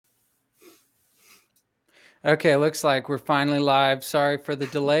Okay, looks like we're finally live. Sorry for the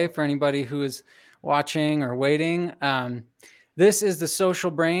delay for anybody who is watching or waiting. This is The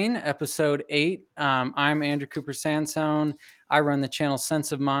Social Brain, episode 8. I'm Andrew Cooper Sansone. I run the channel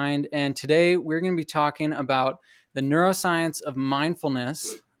Sense of Mind, and today we're going to be talking about the neuroscience of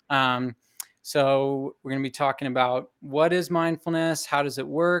mindfulness. So we're going to be talking about what is mindfulness, how does it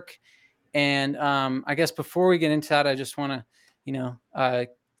work, and I guess before we get into that, I just want to,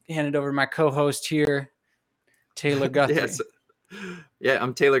 hand it over to my co-host here, Taylor Yes. Guthrie. Yeah,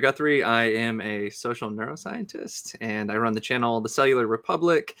 I'm Taylor Guthrie. I am a social neuroscientist and I run the channel The Cellular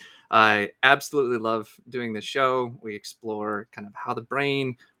Republic. I absolutely love doing this show. We explore kind of how the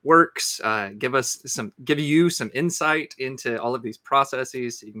brain works, give you some insight into all of these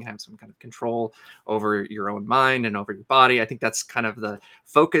processes so you can have some kind of control over your own mind and over your body. I think that's kind of the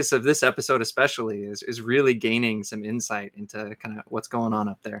focus of this episode, especially is really gaining some insight into kind of what's going on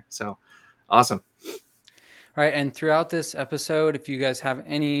up there. So awesome. All right, and throughout this episode, if you guys have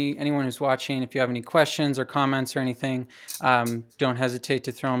anyone who's watching, if you have any questions or comments or anything, don't hesitate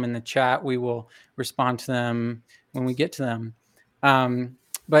to throw them in the chat. We will respond to them when we get to them.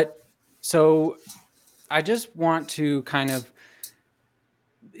 But so I just want to kind of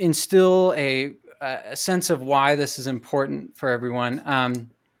instill a sense of why this is important for everyone.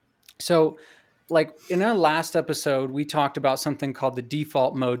 So like in our last episode, we talked about something called the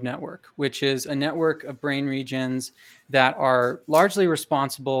default mode network, which is a network of brain regions that are largely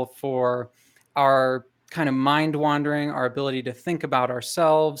responsible for our kind of mind wandering, our ability to think about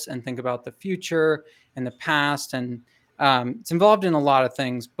ourselves and think about the future and the past. And it's involved in a lot of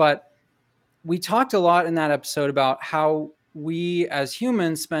things. But we talked a lot in that episode about how we as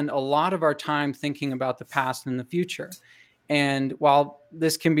humans spend a lot of our time thinking about the past and the future. And while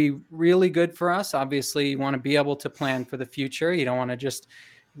this can be really good for us, obviously, you want to be able to plan for the future. You don't want to just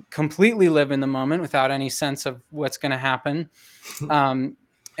completely live in the moment without any sense of what's going to happen. And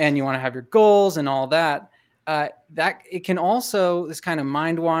you want to have your goals and all that. That it can also, this kind of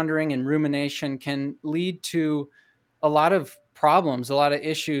mind wandering and rumination can lead to a lot of problems, a lot of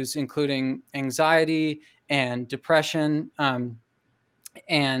issues, including anxiety and depression,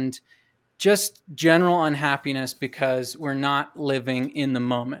 and just general unhappiness because we're not living in the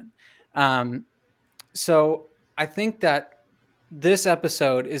moment. Um, so I think that this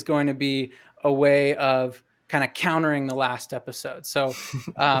episode is going to be a way of kind of countering the last episode. So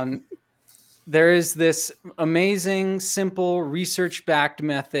um, there is this amazing, simple, research backed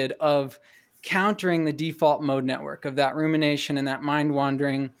method of countering the default mode network of that rumination and that mind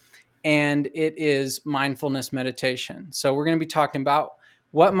wandering. And it is mindfulness meditation. So we're going to be talking about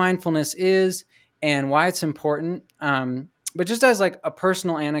what mindfulness is and why it's important. But just as like a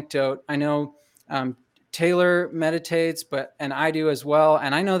personal anecdote, I know Taylor meditates, and I do as well.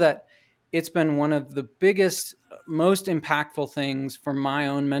 And I know that it's been one of the biggest, most impactful things for my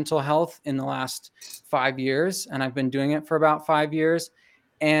own mental health in the last 5 years. And I've been doing it for about 5 years.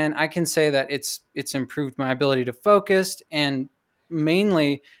 And I can say that it's improved my ability to focus and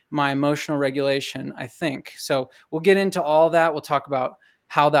mainly my emotional regulation, I think. So we'll get into all that. We'll talk about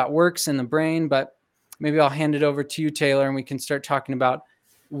how that works in the brain, but maybe I'll hand it over to you, Taylor, and we can start talking about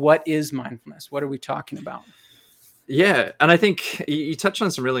what is mindfulness? What are we talking about? Yeah, and I think you touched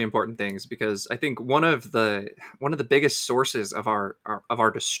on some really important things because I think one of the biggest sources of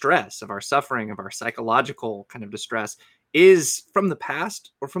our distress, of our suffering, of our psychological kind of distress is from the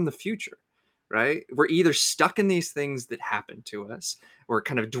past or from the future, right? We're either stuck in these things that happened to us, we're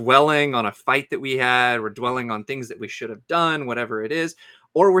kind of dwelling on a fight that we had, we're dwelling on things that we should have done, whatever it is,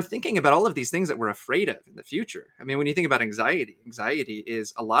 or we're thinking about all of these things that we're afraid of in the future. I mean, when you think about anxiety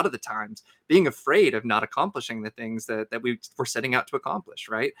is a lot of the times being afraid of not accomplishing the things that we were setting out to accomplish,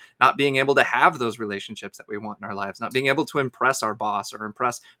 right? Not being able to have those relationships that we want in our lives, not being able to impress our boss or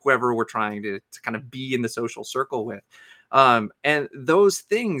impress whoever we're trying to kind of be in the social circle with. And those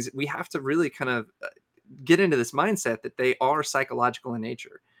things, we have to really kind of get into this mindset that they are psychological in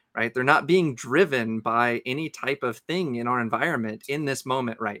nature, right? They're not being driven by any type of thing in our environment in this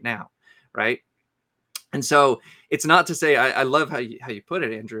moment right now, right? And so it's not to say I love how you put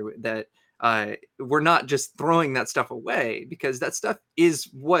it, Andrew, that we're not just throwing that stuff away because that stuff is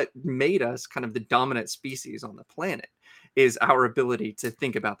what made us kind of the dominant species on the planet is our ability to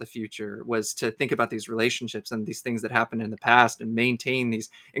think about the future, was to think about these relationships and these things that happened in the past and maintain these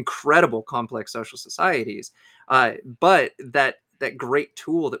incredible complex social societies. But that great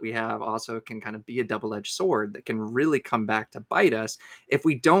tool that we have also can kind of be a double-edged sword that can really come back to bite us if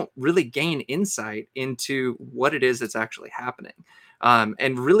we don't really gain insight into what it is that's actually happening,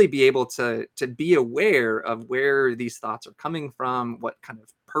 and really be able to be aware of where these thoughts are coming from, what kind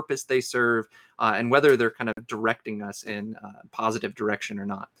of purpose they serve, and whether they're kind of directing us in a positive direction or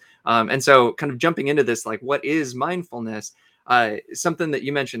not. And so, kind of jumping into this, like, what is mindfulness? Something that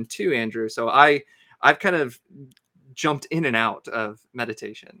you mentioned too, Andrew. So I've kind of jumped in and out of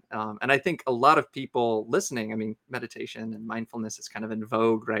meditation. And I think a lot of people listening, I mean, meditation and mindfulness is kind of in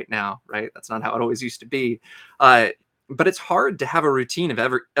vogue right now, right? That's not how it always used to be. Uh, but it's hard to have a routine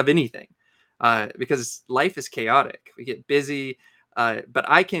of anything, because life is chaotic. We get busy. But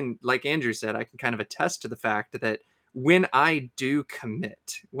I can, like Andrew said, I can kind of attest to the fact that when I do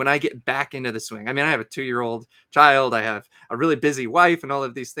commit, when I get back into the swing, I mean, I have a 2-year-old child, I have a really busy wife and all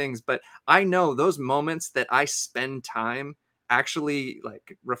of these things, but I know those moments that I spend time actually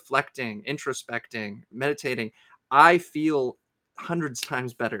like reflecting, introspecting, meditating, I feel hundreds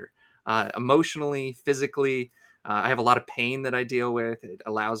times better, emotionally, physically. I have a lot of pain that I deal with. It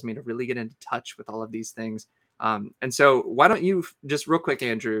allows me to really get into touch with all of these things. And so, why don't you just real quick,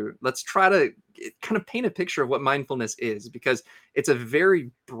 Andrew? Let's try to kind of paint a picture of what mindfulness is, because it's a very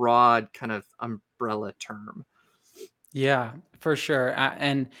broad kind of umbrella term. Yeah, for sure.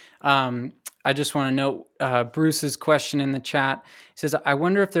 And I just want to note Bruce's question in the chat. He says, I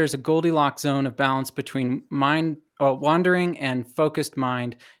wonder if there's a Goldilocks zone of balance between mind wandering and focused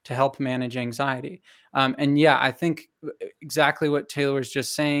mind to help manage anxiety. And yeah, I think exactly what Taylor was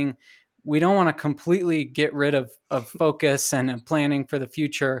just saying. We don't want to completely get rid of focus and planning for the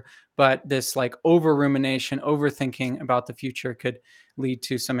future, but this like over rumination, overthinking about the future could lead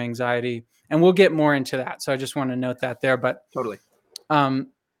to some anxiety, and we'll get more into that. So I just want to note that there. But Totally. um,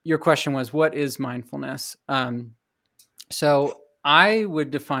 your question was, what is mindfulness? So I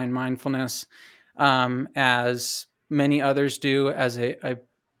would define mindfulness as many others do, as a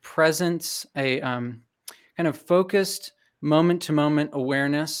presence, a kind of focused moment to moment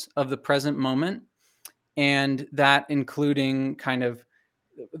awareness of the present moment, and that including kind of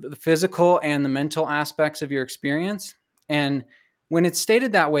the physical and the mental aspects of your experience. And when it's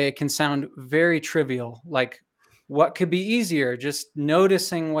stated that way, it can sound very trivial, like what could be easier, just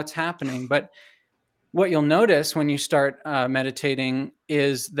noticing what's happening. But what you'll notice when you start meditating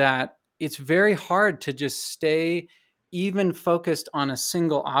is that it's very hard to just stay even focused on a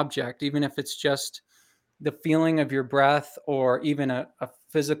single object, even if it's just the feeling of your breath or even a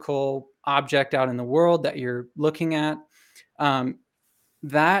physical object out in the world that you're looking at. Um,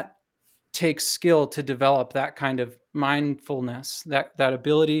 that takes skill to develop that kind of mindfulness, that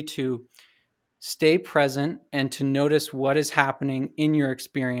ability to stay present and to notice what is happening in your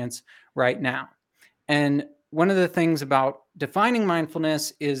experience right now. And one of the things about defining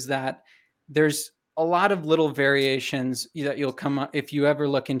mindfulness is that there's a lot of little variations that you'll come up if you ever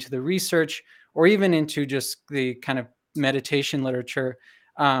look into the research or even into just the kind of meditation literature.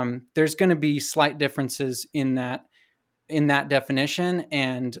 There's going to be slight differences in that definition,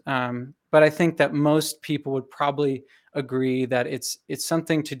 and but I think that most people would probably agree that it's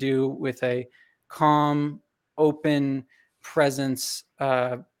something to do with a calm, open presence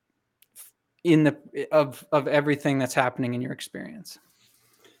in the of everything that's happening in your experience.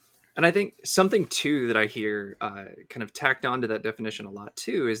 And I think something too that I hear kind of tacked onto that definition a lot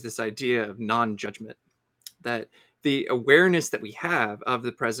too is this idea of non-judgment. That the awareness that we have of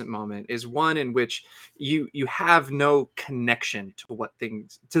the present moment is one in which you have no connection to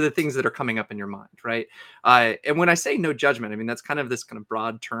the things that are coming up in your mind, right? And when I say no judgment, I mean that's kind of this kind of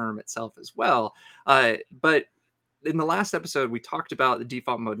broad term itself as well. But in the last episode, we talked about the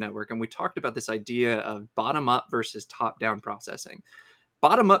default mode network, and we talked about this idea of bottom up versus top down processing.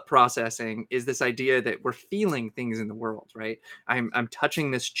 Bottom up processing is this idea that we're feeling things in the world, right? I'm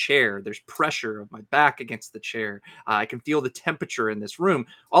touching this chair. There's pressure of my back against the chair. I can feel the temperature in this room.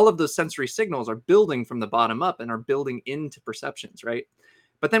 All of those sensory signals are building from the bottom up and are building into perceptions, right?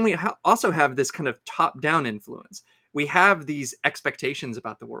 But then we also have this kind of top down influence. We have these expectations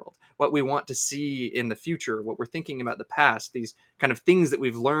about the world, what we want to see in the future, what we're thinking about the past, these kind of things that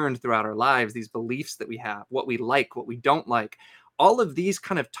we've learned throughout our lives, these beliefs that we have, what we like, what we don't like. All of these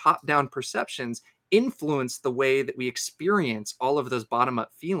kind of top down perceptions influence the way that we experience all of those bottom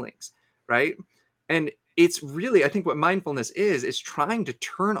up feelings, right? And it's really, I think what mindfulness is trying to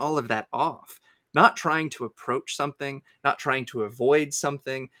turn all of that off, not trying to approach something, not trying to avoid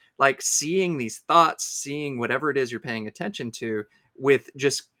something, like seeing these thoughts, seeing whatever it is you're paying attention to with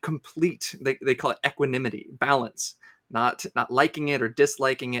just complete, they call it equanimity, balance, not liking it or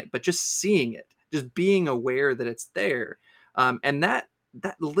disliking it, but just seeing it, just being aware that it's there. And that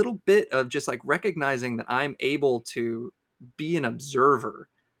little bit of just like recognizing that I'm able to be an observer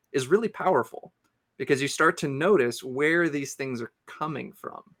is really powerful, because you start to notice where these things are coming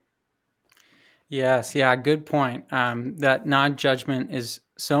from. Yes, yeah, good point. That non-judgment is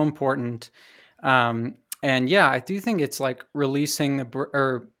so important. Um, and yeah, I do think it's like releasing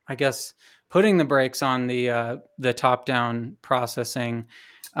or I guess putting the brakes on the top-down processing.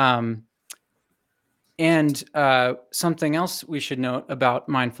 Um, and something else we should note about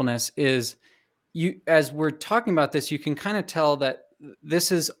mindfulness is as we're talking about this, you can kind of tell that this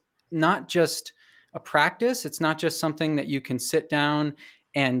is not just a practice. It's not just something that you can sit down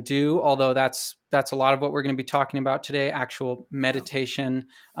and do, although that's a lot of what we're going to be talking about today. Actual meditation,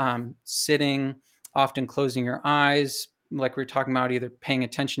 sitting, often closing your eyes, like we are talking about, either paying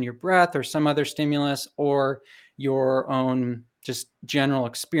attention to your breath or some other stimulus, or your own just general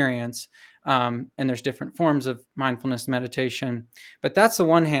experience. And there's different forms of mindfulness meditation, but that's the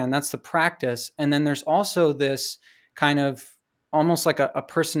one hand, that's the practice. And then there's also this kind of almost like a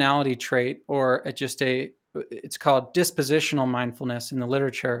personality trait, or it's called dispositional mindfulness in the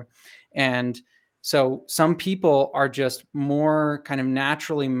literature. And so some people are just more kind of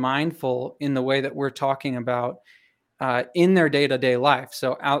naturally mindful in the way that we're talking about in their day-to-day life.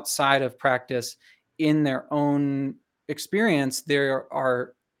 So outside of practice, in their own experience, there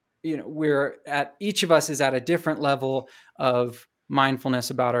are, we're at, each of us is at a different level of mindfulness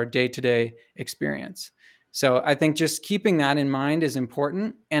about our day-to-day experience. So I think just keeping that in mind is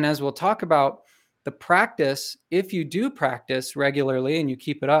important. And as we'll talk about, the practice, if you do practice regularly and you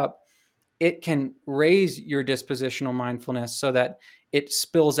keep it up, it can raise your dispositional mindfulness so that it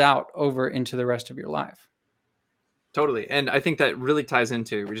spills out over into the rest of your life. Totally. And I think that really ties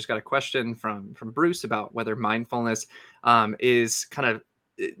into, we just got a question from Bruce about whether mindfulness is kind of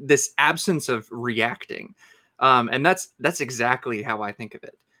this absence of reacting. And that's exactly how I think of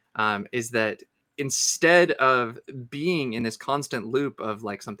it. Is that instead of being in this constant loop of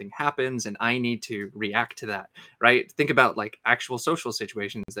like something happens and I need to react to that, right? Think about like actual social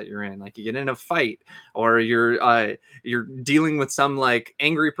situations that you're in, like you get in a fight, or you're dealing with some like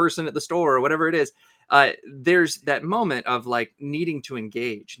angry person at the store or whatever it is. There's that moment of like needing to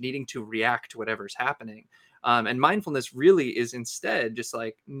engage, needing to react to whatever's happening. And mindfulness really is instead just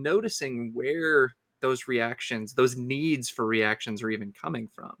like noticing where those reactions, those needs for reactions are even coming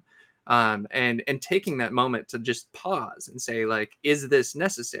from. And taking that moment to just pause and say, like, is this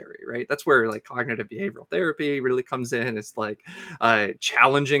necessary? Right. That's where like cognitive behavioral therapy really comes in. It's like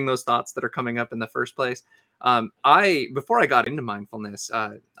challenging those thoughts that are coming up in the first place. I before I got into mindfulness,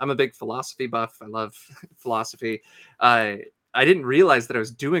 I'm a big philosophy buff. I love philosophy. Uh, I didn't realize that I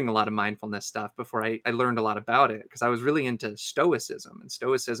was doing a lot of mindfulness stuff before I learned a lot about it, because I was really into Stoicism, and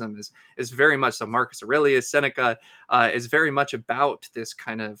Stoicism is very much so. Marcus Aurelius, Seneca, is very much about this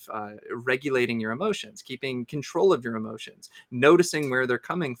kind of regulating your emotions, keeping control of your emotions, noticing where they're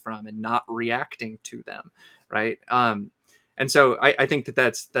coming from, and not reacting to them. Right. And so I think that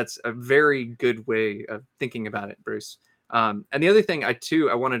that's a very good way of thinking about it, Bruce. And the other thing I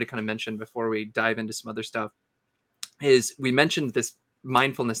wanted to kind of mention before we dive into some other stuff is we mentioned this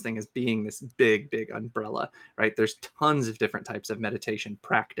mindfulness thing as being this big umbrella, right? There's tons of different types of meditation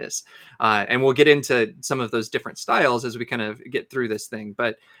practice, and we'll get into some of those different styles as we kind of get through this thing.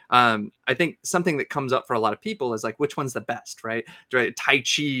 But I think something that comes up for a lot of people is like, which one's the best, right? Tai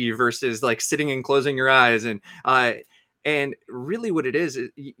Chi versus like sitting and closing your eyes, and really what it is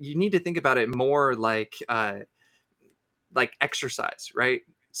you need to think about it more like exercise, right?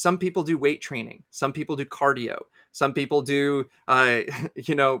 Some people do weight training, some people do cardio, some people do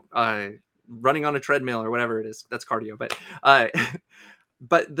you know running on a treadmill or whatever it is. That's cardio. But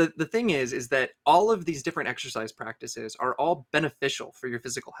but the thing is that all of these different exercise practices are all beneficial for your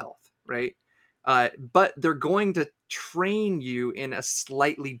physical health, right? But they're going to train you in a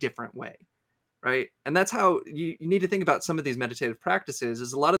slightly different way, right? And that's how you need to think about some of these meditative practices.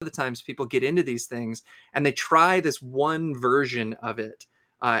 Is a lot of the times people get into these things and they try this one version of it,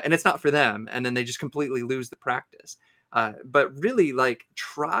 and it's not for them, and then they just completely lose the practice. But really, like,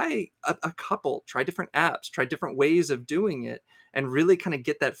 try a couple, try different apps, try different ways of doing it, and really kind of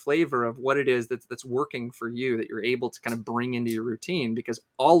get that flavor of what it is that's working for you, that you're able to kind of bring into your routine, because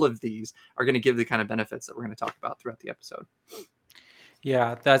all of these are going to give the kind of benefits that we're going to talk about throughout the episode.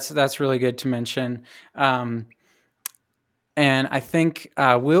 Yeah, that's really good to mention. Um, and I think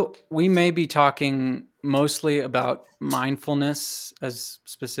we may be talking mostly about mindfulness as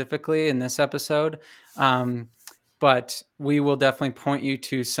specifically in this episode, but we will definitely point you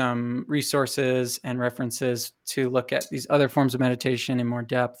to some resources and references to look at these other forms of meditation in more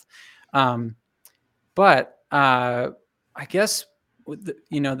depth. Um, but I guess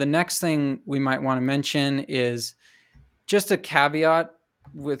the next thing we might want to mention is just a caveat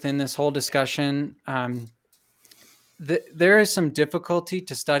within this whole discussion. There is some difficulty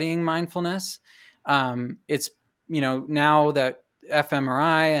to studying mindfulness. It's, now that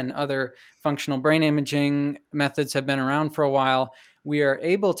fMRI and other functional brain imaging methods have been around for a while, we are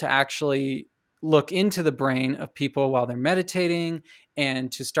able to actually look into the brain of people while they're meditating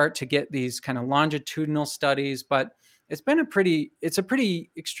and to start to get these kind of longitudinal studies. But it's a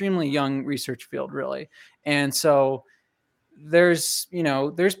pretty extremely young research field, really. And so there's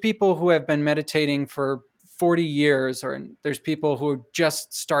people who have been meditating for 40 years, or there's people who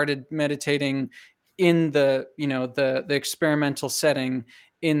just started meditating in the experimental setting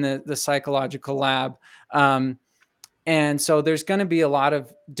in the psychological lab. And so there's going to be a lot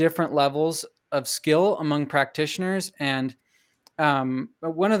of different levels of skill among practitioners. And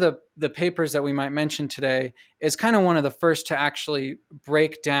one of the papers that we might mention today is kind of one of the first to actually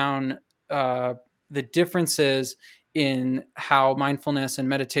break down uh, the differences in how mindfulness and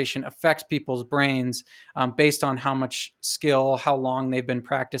meditation affects people's brains, based on how much skill, how long they've been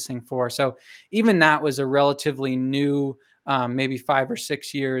practicing for. So even that was a relatively new, maybe 5 or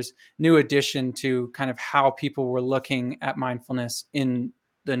 6 years, new addition to kind of how people were looking at mindfulness in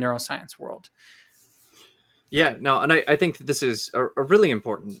the neuroscience world. Yeah, no, and I think that this is a really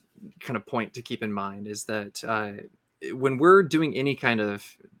important kind of point to keep in mind is that when we're doing any kind of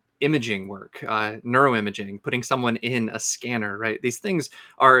imaging work, neuroimaging, putting someone in a scanner, right? These things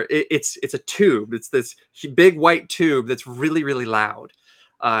are it's a tube. It's this big white tube that's really really loud,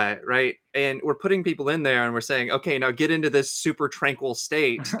 right? And we're putting people in there, and we're saying, okay, now get into this super tranquil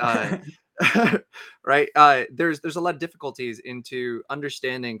state. Right, there's a lot of difficulties into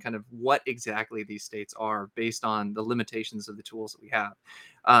understanding kind of what exactly these states are based on the limitations of the tools that we have.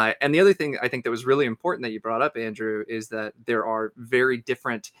 And the other thing I think that was really important that you brought up, Andrew, is that there are very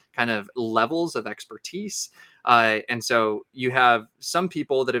different kind of levels of expertise. And so you have some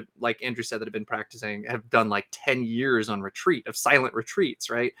people that have, like Andrew said, that have been practicing, have done like 10 years on retreat, of silent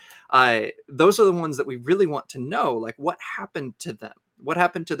retreats, right? Those are the ones that we really want to know, like what happened to them, what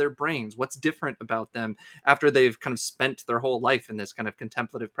happened to their brains, what's different about them after they've kind of spent their whole life in this kind of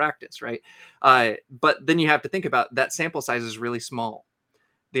contemplative practice, right? But then you have to think about that sample size is really small.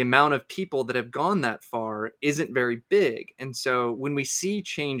 The amount of people that have gone that far isn't very big. And so when we see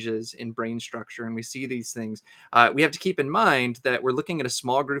changes in brain structure and we see these things, we have to keep in mind that we're looking at a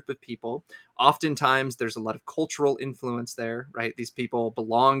small group of people. Oftentimes, there's a lot of cultural influence there, right? These people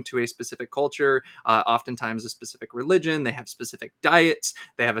belong to a specific culture, oftentimes a specific religion, they have specific diets,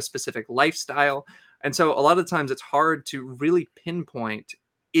 they have a specific lifestyle. And so a lot of times it's hard to really pinpoint,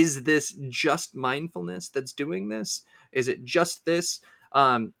 is this just mindfulness that's doing this? Is it just this?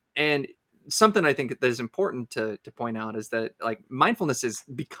 And something I think that is important to point out is that like mindfulness has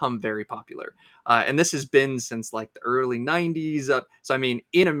become very popular, and this has been since like the early '90s. So I mean,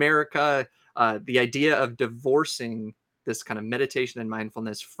 in America, the idea of divorcing this kind of meditation and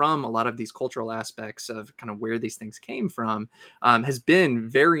mindfulness from a lot of these cultural aspects of kind of where these things came from has been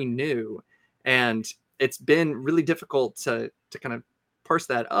very new, and it's been really difficult to kind of parse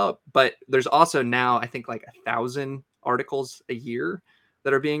that up. But there's also now I think like 1,000 articles a year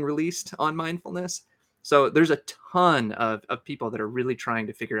that are being released on mindfulness. So there's a ton of people that are really trying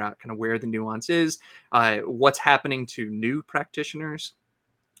to figure out kind of where the nuance is, what's happening to new practitioners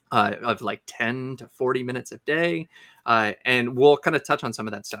of like 10 to 40 minutes a day. And we'll kind of touch on some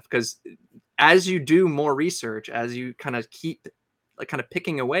of that stuff because as you do more research, as you kind of keep like kind of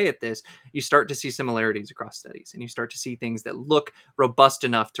picking away at this, you start to see similarities across studies and you start to see things that look robust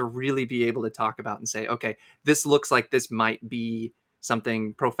enough to really be able to talk about and say, okay, this looks like this might be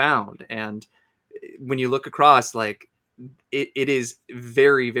something profound. And when you look across, like it is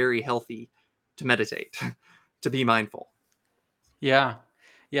very, very healthy to meditate, to be mindful. Yeah.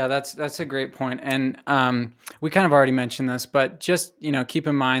 Yeah, that's a great point. And we kind of already mentioned this, but just, keep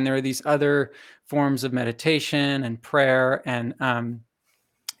in mind there are these other forms of meditation and prayer. And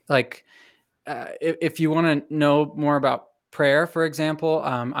like, if you want to know more about prayer, for example,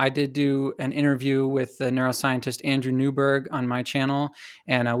 I did do an interview with the neuroscientist Andrew Newberg on my channel,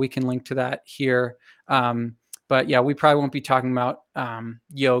 and we can link to that here. But yeah, we probably won't be talking about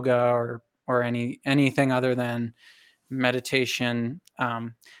yoga or anything other than meditation.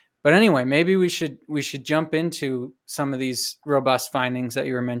 But anyway, maybe we should jump into some of these robust findings that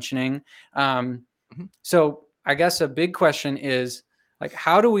you were mentioning. Um, Mhm. so I guess a big question is, like,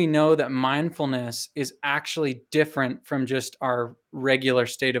 how do we know that mindfulness is actually different from just our regular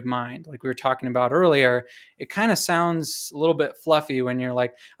state of mind? Like we were talking about earlier, it kind of sounds a little bit fluffy when you're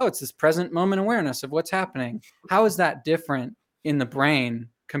like, oh, it's this present moment awareness of what's happening. How is that different in the brain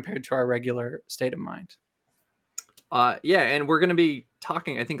compared to our regular state of mind? Yeah, and we're going to be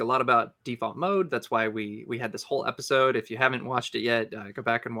talking, I think, a lot about default mode. That's why we had this whole episode. If you haven't watched it yet, go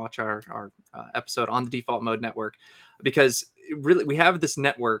back and watch our episode on the default mode network, because really we have this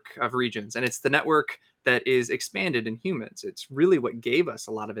network of regions, and it's the network that is expanded in humans. It's really what gave us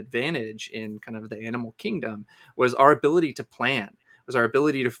a lot of advantage in kind of the animal kingdom, was our ability to plan, was our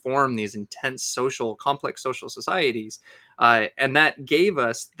ability to form these intense social, complex social societies. And that gave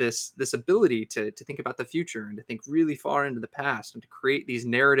us this ability to think about the future and to think really far into the past and to create these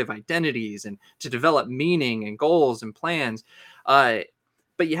narrative identities and to develop meaning and goals and plans. Uh,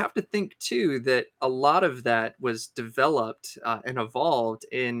 but you have to think too that a lot of that was developed and evolved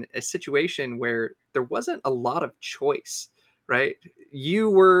in a situation where there wasn't a lot of choice, right? You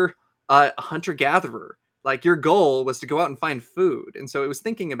were a hunter gatherer. Like, your goal was to go out and find food. And so it was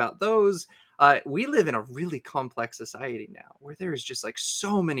thinking about those. We live in a really complex society now where there's just like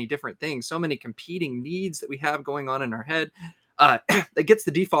so many different things, so many competing needs that we have going on in our head, that gets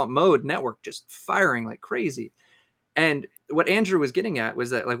the default mode network just firing like crazy. And what Andrew was getting at was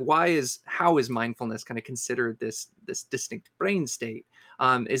that, like, how is mindfulness kind of considered this distinct brain state?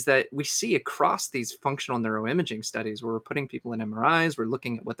 Is that we see across these functional neuroimaging studies where we're putting people in MRIs, we're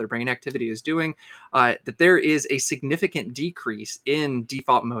looking at what their brain activity is doing, that there is a significant decrease in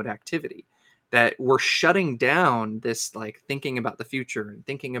default mode activity. That we're shutting down this, like, thinking about the future and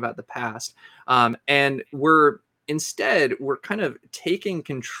thinking about the past, and we're kind of taking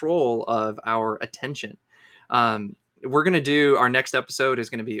control of our attention. We're going to do our next episode is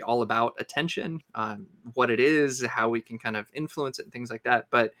going to be all about attention, what it is, how we can kind of influence it, and things like that.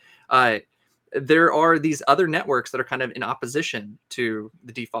 But there are these other networks that are kind of in opposition to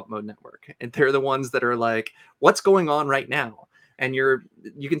the default mode network, and they're the ones that are like, what's going on right now? And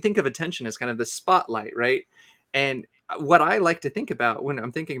you can think of attention as kind of the spotlight, right? And what I like to think about when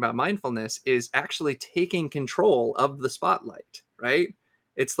I'm thinking about mindfulness is actually taking control of the spotlight, right?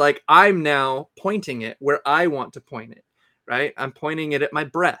 It's like I'm now pointing it where I want to point it, right? I'm pointing it at my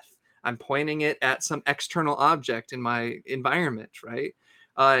breath. I'm pointing it at some external object in my environment, right?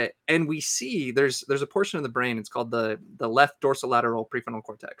 And we see there's a portion of the brain. It's called the left dorsolateral prefrontal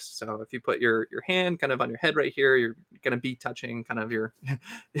cortex. So if you put your hand kind of on your head right here, you're going to be touching kind of your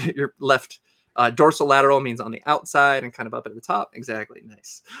your left dorsolateral, means on the outside and kind of up at the top. Exactly,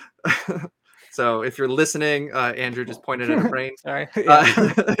 nice. So if you're listening, Andrew just pointed at a brain. Sorry.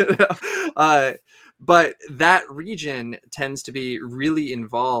 Yeah. uh, but that region tends to be really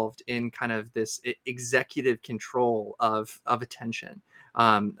involved in kind of this executive control of attention,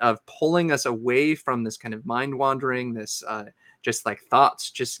 of pulling us away from this kind of mind wandering, this just like thoughts,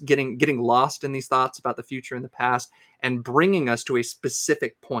 just getting lost in these thoughts about the future and the past, and bringing us to a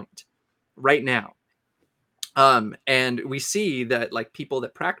specific point right now. And we see that, like, people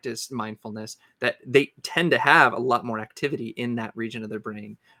that practice mindfulness, that they tend to have a lot more activity in that region of their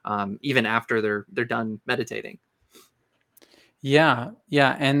brain, even after they're done meditating. Yeah.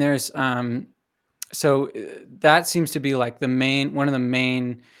 Yeah. And there's so that seems to be like one of the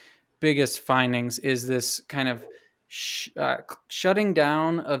main biggest findings is this kind of shutting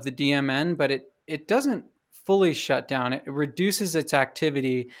down of the DMN, but it doesn't fully shut down. It reduces its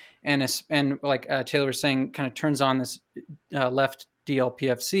activity, and like Taylor was saying, kind of turns on this left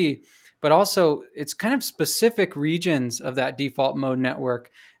DLPFC, but also it's kind of specific regions of that default mode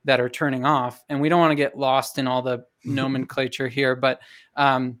network that are turning off. And we don't want to get lost in all the nomenclature here, but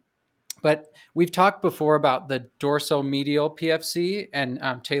we've talked before about the dorsomedial PFC,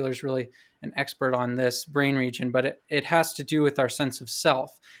 and Taylor's really an expert on this brain region, but it has to do with our sense of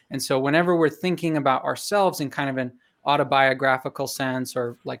self. And so whenever we're thinking about ourselves in kind of an autobiographical sense,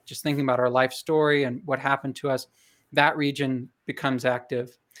 or like just thinking about our life story and what happened to us, that region becomes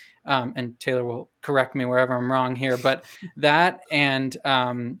active. And Taylor will correct me wherever I'm wrong here, but that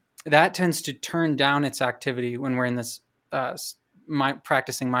tends to turn down its activity when we're in this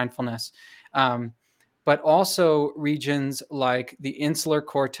practicing mindfulness. But also regions like the insular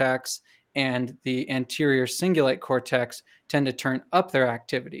cortex and the anterior cingulate cortex tend to turn up their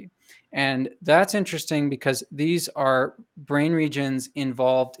activity. And that's interesting because these are brain regions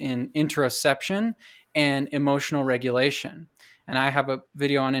involved in interoception and emotional regulation. And I have a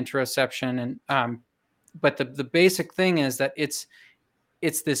video on interoception, and but the basic thing is that it's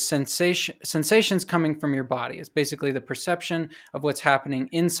this sensations coming from your body. It's basically the perception of what's happening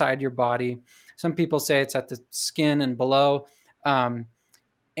inside your body. Some people say it's at the skin and below,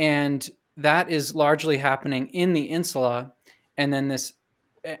 and that is largely happening in the insula. And then this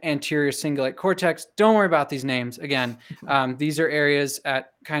anterior cingulate cortex, don't worry about these names again. These are areas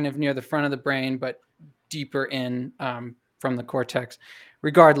at kind of near the front of the brain, but deeper in from the cortex.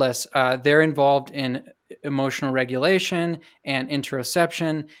 Regardless, they're involved in emotional regulation and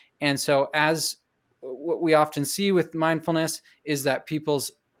interoception. And so, as what we often see with mindfulness is that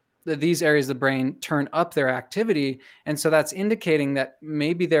these areas of the brain turn up their activity, and so that's indicating that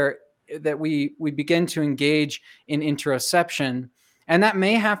maybe we begin to engage in interoception, and that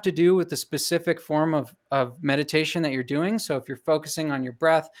may have to do with the specific form of meditation that you're doing. So if you're focusing on your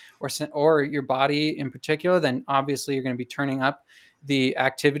breath or your body in particular, then obviously you're going to be turning up the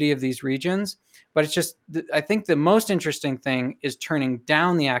activity of these regions. But it's just, I think the most interesting thing is turning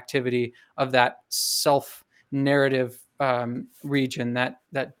down the activity of that self narrative region, that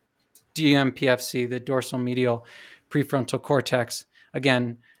DMPFC, the dorsal medial prefrontal cortex.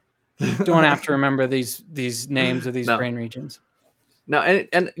 Again, don't have to remember these names of these No, brain regions. no,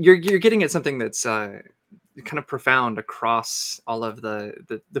 and you're getting at something that's kind of profound across all of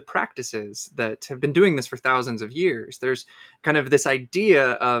the practices that have been doing this for thousands of years. There's kind of this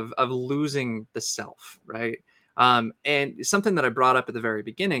idea of losing the self, right? And something that I brought up at the very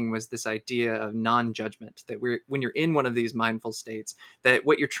beginning was this idea of non-judgment, that when you're in one of these mindful states, that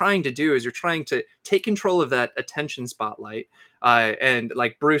what you're trying to do is you're trying to take control of that attention spotlight. And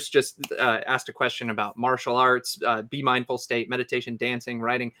like Bruce just asked a question about martial arts, be mindful state, meditation, dancing,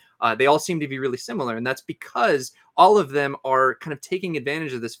 writing. They all seem to be really similar. And that's because all of them are kind of taking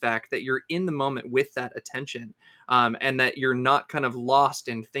advantage of this fact that you're in the moment with that attention, and that you're not kind of lost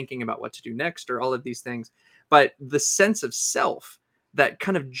in thinking about what to do next or all of these things. But the sense of self, that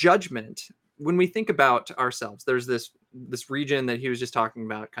kind of judgment, when we think about ourselves, there's this region that he was just talking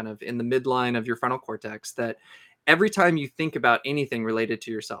about, kind of in the midline of your frontal cortex, that every time you think about anything related to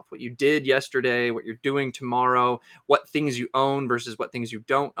yourself, what you did yesterday, what you're doing tomorrow, what things you own versus what things you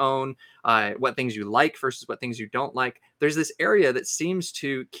don't own, what things you like versus what things you don't like, there's this area that seems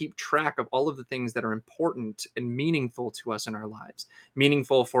to keep track of all of the things that are important and meaningful to us in our lives,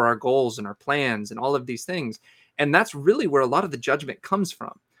 meaningful for our goals and our plans and all of these things. And that's really where a lot of the judgment comes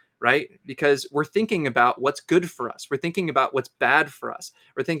from, right? Because we're thinking about what's good for us. We're thinking about what's bad for us.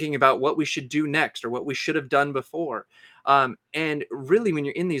 We're thinking about what we should do next or what we should have done before. And really, when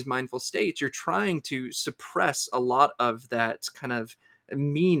you're in these mindful states, you're trying to suppress a lot of that kind of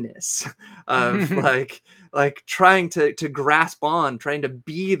meanness of like trying to grasp on, trying to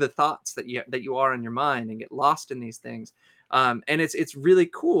be the thoughts that you are in your mind and get lost in these things. And it's really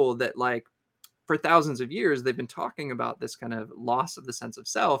cool that, like, for thousands of years they've been talking about this kind of loss of the sense of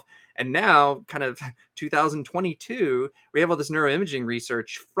self, and now kind of 2022 we have all this neuroimaging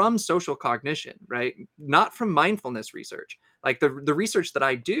research from social cognition, right? Not from mindfulness research. Like the research that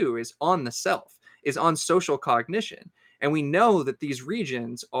I do is on the self, is on social cognition, and we know that these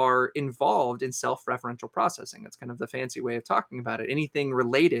regions are involved in self-referential processing. That's kind of the fancy way of talking about it, anything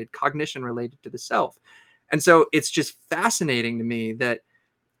related, cognition related to the self. And so it's just fascinating to me that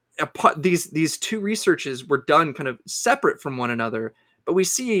these two researches were done kind of separate from one another, but we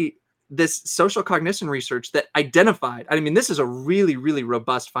see this social cognition research that identified. I mean, this is a really, really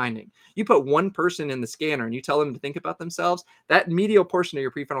robust finding. You put one person in the scanner and you tell them to think about themselves, that medial portion of your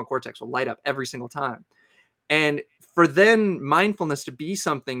prefrontal cortex will light up every single time. And for then mindfulness to be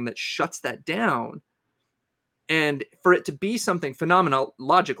something that shuts that down, and for it to be something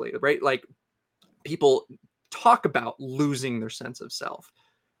phenomenologically, right? Like, people talk about losing their sense of self,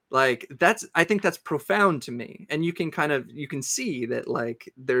 like, that's, I think that's profound to me. And you can see that, like,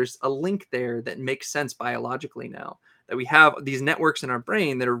 there's a link there that makes sense biologically now, that we have these networks in our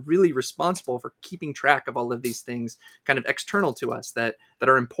brain that are really responsible for keeping track of all of these things kind of external to us that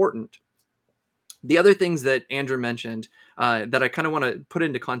are important. The other things that Andrew mentioned, that I kind of want to put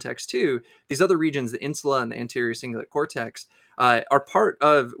into context too, these other regions, the insula and the anterior cingulate cortex, are part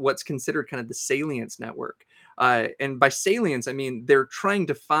of what's considered kind of the salience network. And by salience, I mean they're trying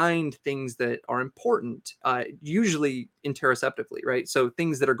to find things that are important, usually interoceptively, right? So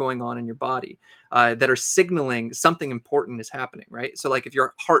things that are going on in your body, that are signaling something important is happening, right? So like if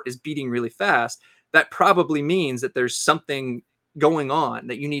your heart is beating really fast, that probably means that there's something going on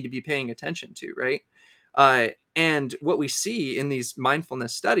that you need to be paying attention to, right? And what we see in these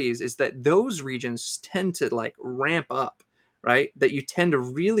mindfulness studies is that those regions tend to like ramp up, right? That you tend to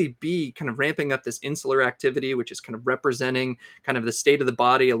really be kind of ramping up this insular activity, which is kind of representing kind of the state of the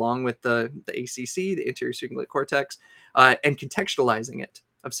body along with the ACC, the anterior cingulate cortex, and contextualizing it,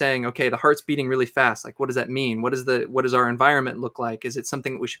 of saying, okay, the heart's beating really fast. Like, what does that mean? What does our environment look like? Is it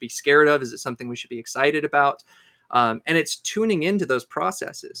something that we should be scared of? Is it something we should be excited about? And it's tuning into those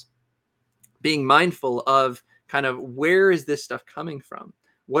processes, being mindful of kind of, where is this stuff coming from?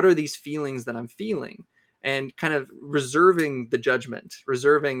 What are these feelings that I'm feeling? And kind of reserving the judgment,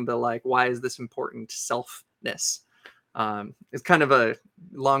 reserving the, like, why is this important selfness? It's kind of a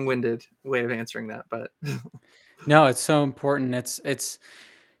long-winded way of answering that, but No, it's so important. It's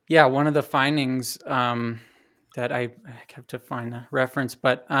yeah, one of the findings that I have to find a reference,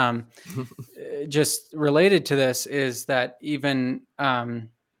 but just related to this is that even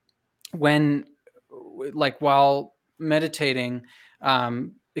when like while meditating,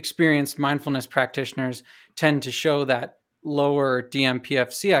 experienced mindfulness practitioners tend to show that lower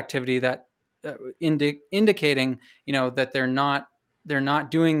DMPFC activity, that indicating, that they're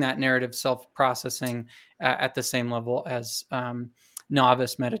not doing that narrative self processing at the same level as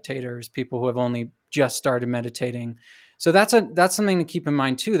novice meditators, people who have only just started meditating. So that's something to keep in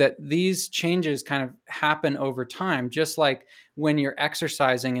mind too, that these changes kind of happen over time, just like when you're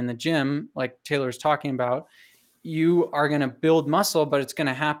exercising in the gym, like Taylor's talking about. You are going to build muscle, but it's going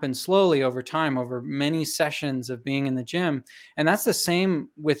to happen slowly over time, over many sessions of being in the gym. And that's the same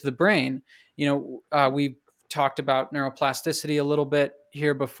with the brain. We talked about neuroplasticity a little bit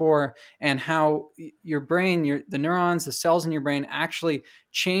here before, and how your brain, the neurons, the cells in your brain actually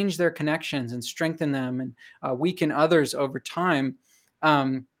change their connections and strengthen them, and weaken others over time.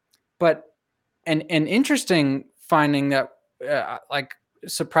 But an interesting finding that like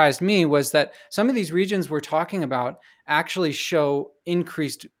surprised me was that some of these regions we're talking about actually show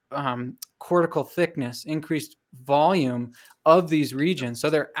increased cortical thickness, increased volume of these regions. So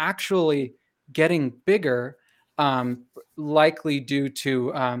they're actually getting bigger, likely due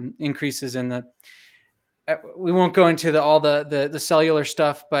to increases in the. We won't go into all the cellular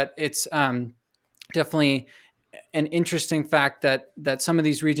stuff, but it's definitely an interesting fact that some of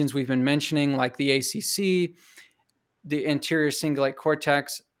these regions we've been mentioning, like the ACC, the anterior cingulate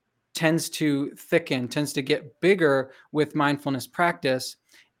cortex, tends to get bigger with mindfulness practice.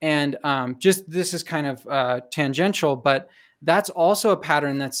 And just this is kind of tangential, but that's also a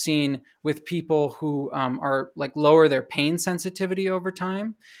pattern that's seen with people who are like lower their pain sensitivity over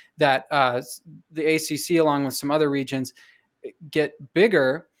time. That the ACC, along with some other regions, get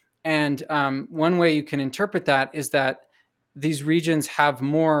bigger. And one way you can interpret that is that these regions have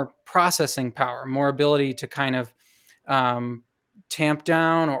more processing power, more ability to kind of um, tamp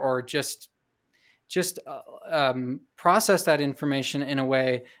down, or just process that information in a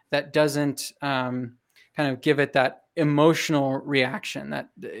way that doesn't kind of give it that emotional reaction, that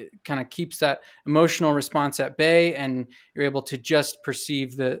kind of keeps that emotional response at bay, and you're able to just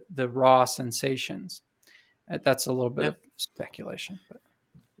perceive the raw sensations. That's a little bit yeah. of speculation, but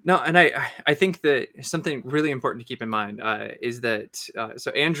No, and I think that something really important to keep in mind is that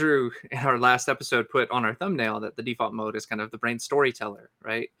so Andrew in our last episode put on our thumbnail that the default mode is kind of the brain storyteller,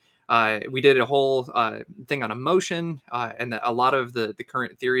 right? We did a whole thing on emotion, and that a lot of the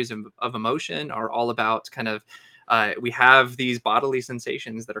current theories of emotion are all about kind of we have these bodily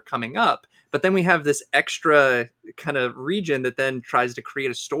sensations that are coming up, but then we have this extra kind of region that then tries to create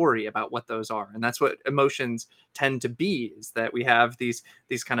a story about what those are, and that's what emotions tend to be, is that we have these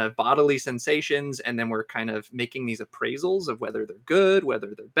kind of bodily sensations, and then we're kind of making these appraisals of whether they're good,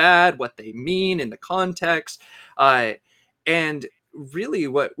 whether they're bad, what they mean in the context, and really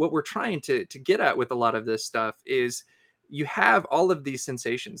what we're trying to get at with a lot of this stuff is you have all of these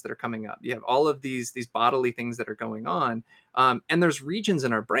sensations that are coming up, you have all of these bodily things that are going on, and there's regions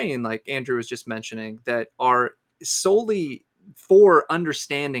in our brain, like Andrew was just mentioning, that are solely for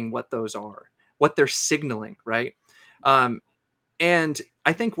understanding what those are, what they're signaling, right? um, and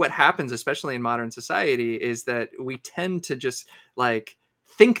I think what happens, especially in modern society, is that we tend to just like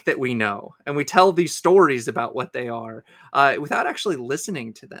think that we know, and we tell these stories about what they are without actually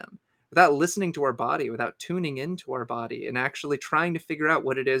listening to them, without listening to our body, without tuning into our body and actually trying to figure out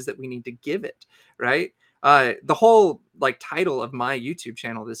what it is that we need to give it, right? The whole like title of my YouTube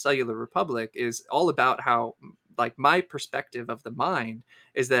channel, The Cellular Republic, is all about how like my perspective of the mind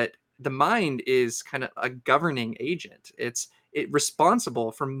is that the mind is kind of a governing agent. It's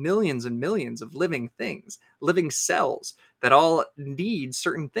responsible for millions and millions of living things, living cells that all need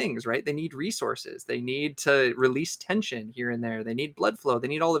certain things, right? They need resources. They need to release tension here and there. They need blood flow. They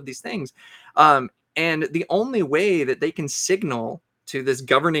need all of these things. And the only way that they can signal to this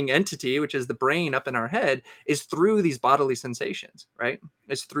governing entity, which is the brain up in our head, is through these bodily sensations, right?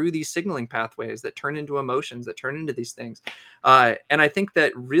 It's through these signaling pathways that turn into emotions, that turn into these things. And I think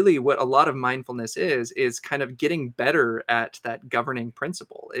that really what a lot of mindfulness is kind of getting better at that governing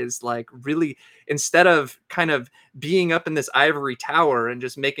principle, is like really, instead of kind of being up in this ivory tower and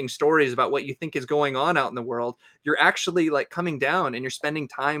just making stories about what you think is going on out in the world, you're actually like coming down and you're spending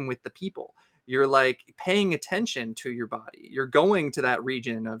time with the people. You're like paying attention to your body. You're going to that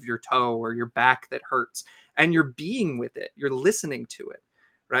region of your toe or your back that hurts, and you're being with it. You're listening to it,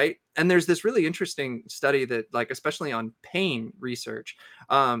 right? And there's this really interesting study that, like, especially on pain research,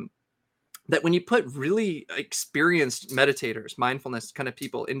 that when you put really experienced meditators, mindfulness kind of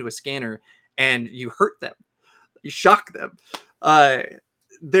people, into a scanner and you hurt them, you shock them, uh,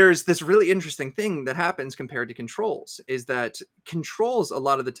 there's this really interesting thing that happens compared to controls, is that controls, a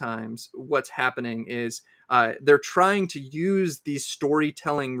lot of the times what's happening is they're trying to use these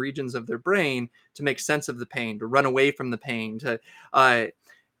storytelling regions of their brain to make sense of the pain, to run away from the pain, to uh,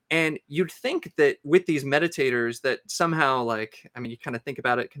 and you'd think that with these meditators that somehow, like, I mean, you kind of think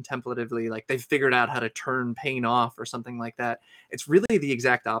about it contemplatively, like they've figured out how to turn pain off or something like that. It's really the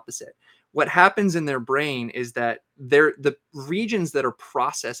exact opposite. What happens in their brain is that the regions that are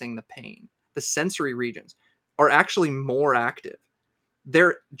processing the pain, the sensory regions, are actually more active.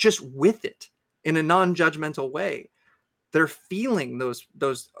 They're just with it in a non-judgmental way. They're feeling those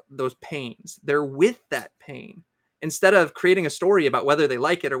pains. They're with that pain instead of creating a story about whether they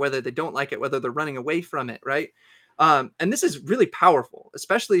like it or whether they don't like it, whether they're running away from it, right? And this is really powerful,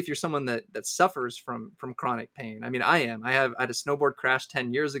 especially if you're someone that suffers from chronic pain. I mean, I am. I had a snowboard crash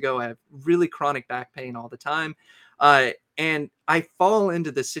 10 years ago. I have really chronic back pain all the time, and I fall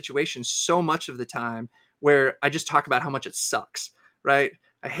into this situation so much of the time where I just talk about how much it sucks, right?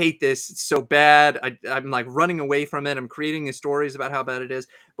 I hate this. It's so bad. I'm like running away from it. I'm creating these stories about how bad it is.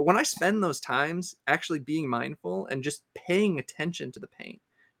 But when I spend those times actually being mindful and just paying attention to the pain,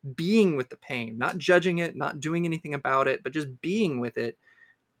 being with the pain, not judging it, not doing anything about it, but just being with it,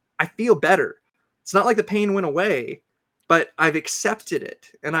 I feel better. It's not like the pain went away, but I've accepted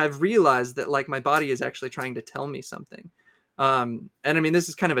it and I've realized that, like, my body is actually trying to tell me something. And I mean, this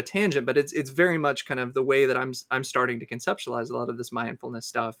is kind of a tangent, but it's very much kind of the way that I'm starting to conceptualize a lot of this mindfulness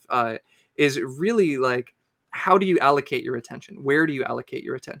stuff. Is really like, how do you allocate your attention? Where do you allocate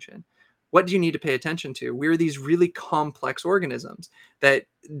your attention? What do you need to pay attention to? We're these really complex organisms that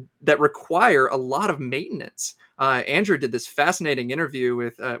require a lot of maintenance. Andrew did this fascinating interview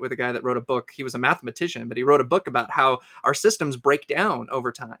with a guy that wrote a book. He was a mathematician, but he wrote a book about how our systems break down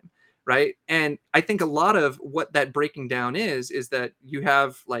over time, right? And I think a lot of what that breaking down is that you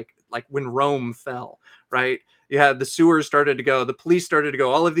have, like when Rome fell, right? You had the sewers started to go, the police started to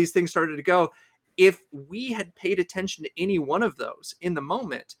go, all of these things started to go. If we had paid attention to any one of those in the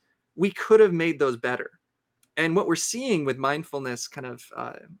moment, we could have made those better. And what we're seeing with mindfulness kind of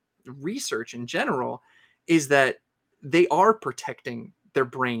research in general is that they are protecting their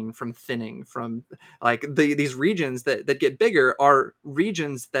brain from thinning, from, like, these regions that get bigger are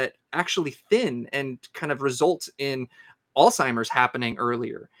regions that actually thin and kind of result in Alzheimer's happening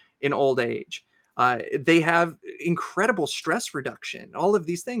earlier in old age. They have incredible stress reduction, all of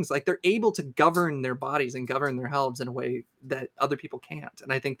these things. Like, they're able to govern their bodies and govern their health in a way that other people can't.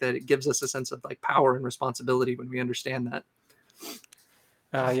 And I think that it gives us a sense of, like, power and responsibility when we understand that.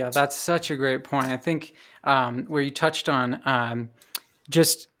 Yeah, that's such a great point. I think where you touched on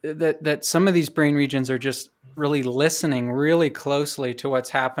just that some of these brain regions are just really listening really closely to what's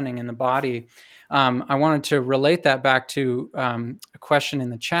happening in the body. I wanted to relate that back to a question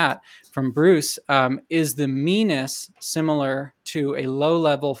in the chat from Bruce. Is the meanness similar to a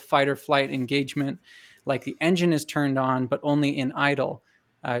low-level fight or flight engagement, like the engine is turned on but only in idle?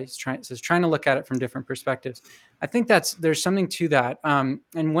 He's trying to look at it from different perspectives. I think there's something to that.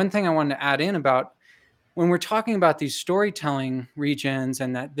 And one thing I wanted to add in about when we're talking about these storytelling regions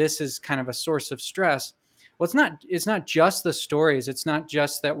and that this is kind of a source of stress, well, it's not just the stories. It's not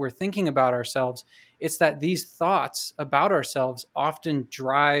just that we're thinking about ourselves. It's that these thoughts about ourselves often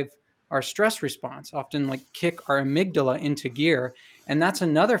drive our stress response, often like kick our amygdala into gear. And that's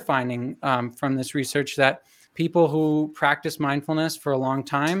another finding from this research, that people who practice mindfulness for a long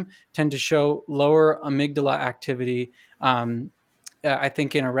time tend to show lower amygdala activity. I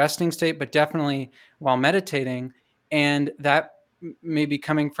think in a resting state, but definitely while meditating. And that may be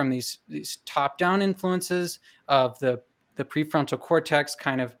coming from these top-down influences of the prefrontal cortex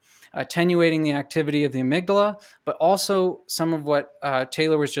kind of attenuating the activity of the amygdala, but also some of what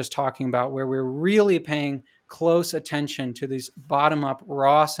Taylor was just talking about, where we're really paying close attention to these bottom-up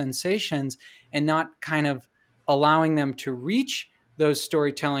raw sensations and not kind of allowing them to reach those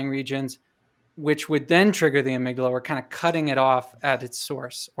storytelling regions, which would then trigger the amygdala. We're kind of cutting it off at its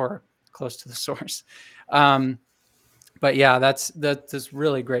source or close to the source. But yeah, that's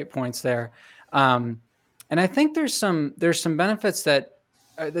really great points there. And I think there's some benefits that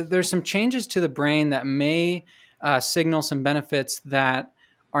there's some changes to the brain that may signal some benefits that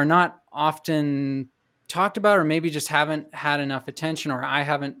are not often talked about, or maybe just haven't had enough attention, or I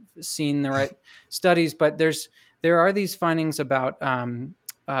haven't seen the right studies. But there are these findings about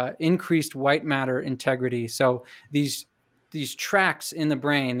increased white matter integrity. So these these tracks in the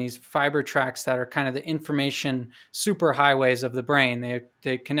brain, these fiber tracks that are kind of the information super highways of the brain.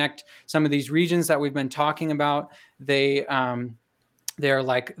 They connect some of these regions that we've been talking about. They're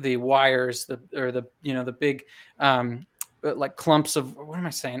like the wires, the big like clumps of, what am I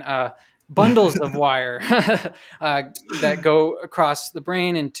saying? Bundles of wire that go across the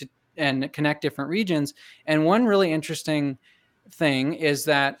brain and connect different regions. And one really interesting thing is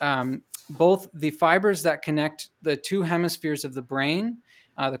that both the fibers that connect the two hemispheres of the brain,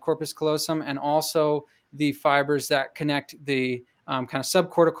 the corpus callosum, and also the fibers that connect the kind of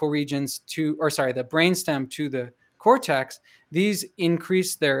subcortical regions the brainstem to the cortex, these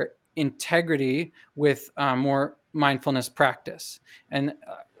increase their integrity with more mindfulness practice. And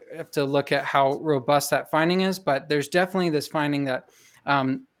I have to look at how robust that finding is, but there's definitely this finding that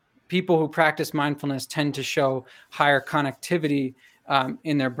people who practice mindfulness tend to show higher connectivity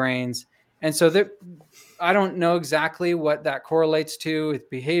in their brains. And so I don't know exactly what that correlates to with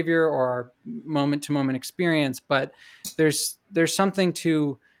behavior or our moment to moment experience, but there's something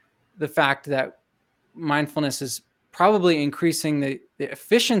to the fact that mindfulness is probably increasing the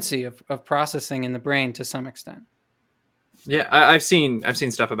efficiency of processing in the brain to some extent. Yeah, I've seen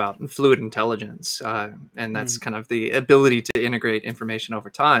stuff about fluid intelligence, and that's kind of the ability to integrate information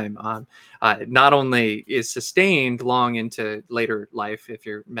over time. Not only is sustained long into later life if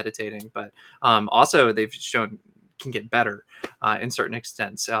you're meditating, but also they've shown can get better in certain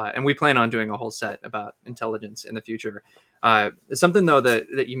extents. And we plan on doing a whole set about intelligence in the future. Something though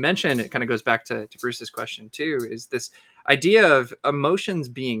that you mentioned, it kind of goes back to Bruce's question too, is this idea of emotions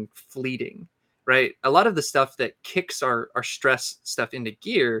being fleeting. Right, a lot of the stuff that kicks our stress stuff into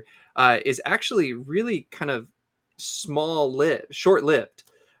gear is actually really kind of short lived.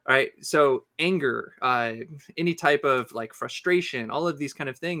 Right, so anger, any type of like frustration, all of these kind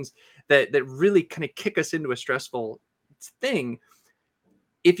of things that really kind of kick us into a stressful thing.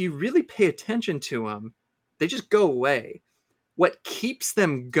 If you really pay attention to them, they just go away. What keeps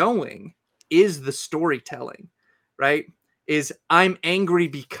them going is the storytelling, right? Is I'm angry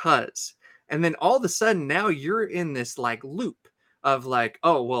because, and then all of a sudden now you're in this like loop of like,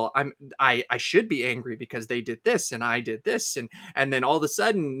 oh well, I should be angry because they did this and I did this, and then all of a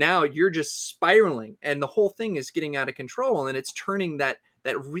sudden now you're just spiraling and the whole thing is getting out of control, and it's turning that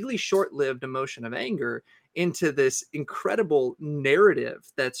really short-lived emotion of anger into this incredible narrative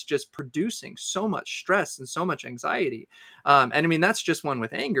that's just producing so much stress and so much anxiety. And I mean, that's just one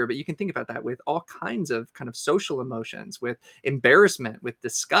with anger, but you can think about that with all kinds of kind of social emotions, with embarrassment, with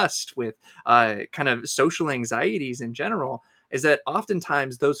disgust, with kind of social anxieties in general, is that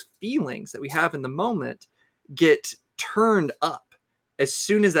oftentimes those feelings that we have in the moment get turned up as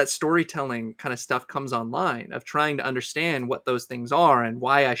soon as that storytelling kind of stuff comes online, of trying to understand what those things are and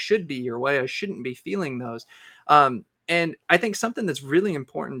why I should be or why I shouldn't be feeling those. And I think something that's really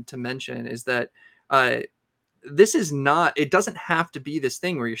important to mention is that uh, this is not, it doesn't have to be this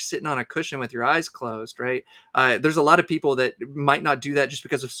thing where you're sitting on a cushion with your eyes closed, right? There's a lot of people that might not do that just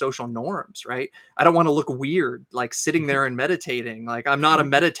because of social norms, right? I don't want to look weird like sitting there and meditating, like I'm not a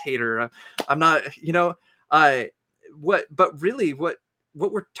meditator, I'm not, uh but really what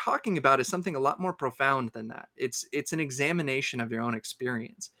we're talking about is something a lot more profound than that. It's an examination of your own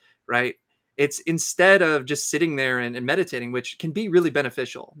experience, right? It's instead of just sitting there and meditating, which can be really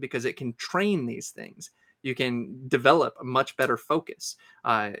beneficial because it can train these things. You can develop a much better focus,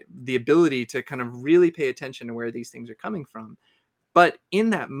 the ability to kind of really pay attention to where these things are coming from. But in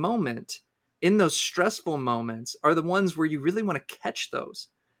that moment, in those stressful moments, are the ones where you really want to catch those,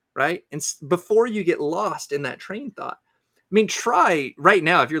 right? And before you get lost in that train thought. I mean, try right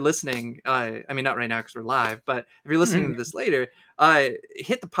now if you're listening. I mean, not right now because we're live, but if you're listening to this later,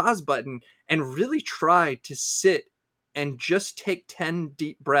 hit the pause button and really try to sit and just take 10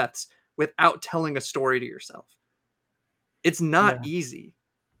 deep breaths without telling a story to yourself. It's not Yeah. easy.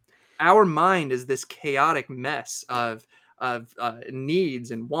 Our mind is this chaotic mess of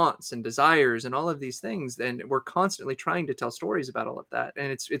needs and wants and desires and all of these things, and we're constantly trying to tell stories about all of that, and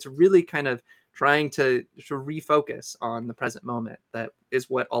it's really kind of trying to refocus on the present moment. That is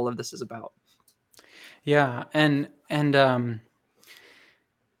what all of this is about. Yeah, and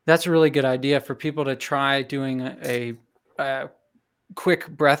that's a really good idea for people to try doing a quick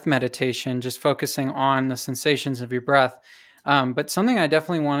breath meditation, just focusing on the sensations of your breath. But something I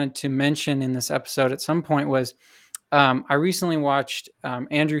definitely wanted to mention in this episode at some point was I recently watched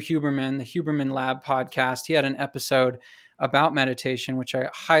Andrew Huberman, the Huberman Lab podcast. He had an episode about meditation, which I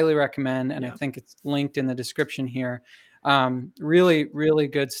highly recommend, and I Yeah. think it's linked in the description here. Really, really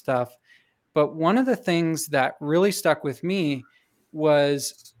good stuff. But one of the things that really stuck with me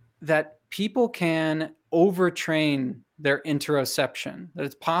was that people can overtrain their interoception, that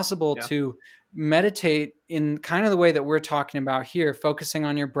it's possible Yeah. to meditate in kind of the way that we're talking about here, focusing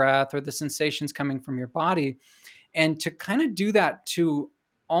on your breath or the sensations coming from your body, and to kind of do that to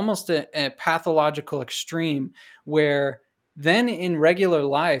almost a pathological extreme, where then in regular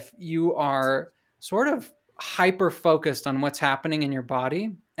life you are sort of hyper focused on what's happening in your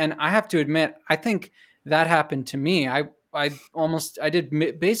body. And I have to admit, I think that happened to me. I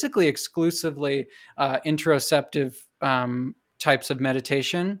did basically exclusively interoceptive types of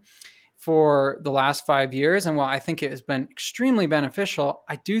meditation for the last 5 years. And while I think it has been extremely beneficial,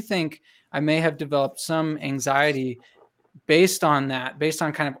 I do think I may have developed some anxiety based on that, based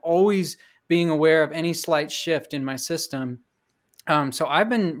on kind of always being aware of any slight shift in my system. So I've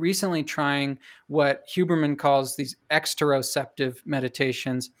been recently trying what Huberman calls these exteroceptive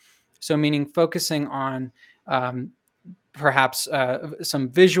meditations. So meaning focusing on um, perhaps some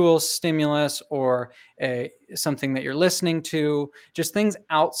visual stimulus or something that you're listening to, just things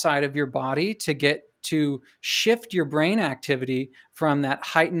outside of your body to get to shift your brain activity from that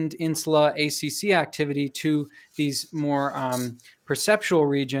heightened insula ACC activity to these more perceptual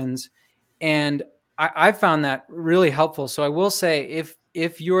regions. And I found that really helpful. So I will say,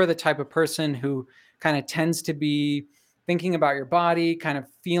 if you're the type of person who kind of tends to be thinking about your body, kind of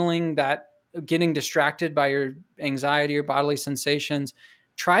feeling that, getting distracted by your anxiety or bodily sensations,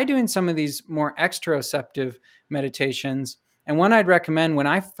 try doing some of these more exteroceptive meditations. And one I'd recommend, when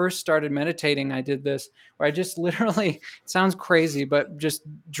I first started meditating, I did this where I just literally, it sounds crazy, but just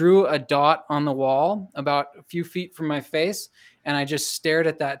drew a dot on the wall about a few feet from my face. And I just stared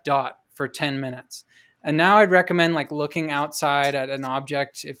at that dot for 10 minutes. And now I'd recommend like looking outside at an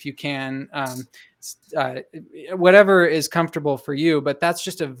object if you can, uh, whatever is comfortable for you. But that's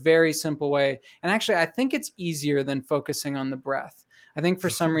just a very simple way. And actually, I think it's easier than focusing on the breath. I think for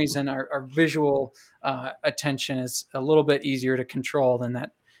some reason our visual attention is a little bit easier to control than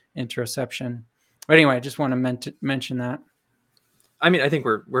that interoception. But anyway, I just want to mention that. I mean, I think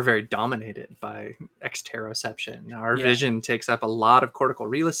we're very dominated by exteroception. Our Yeah. vision takes up a lot of cortical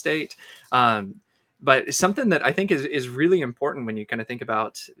real estate. But something that I think is really important when you kind of think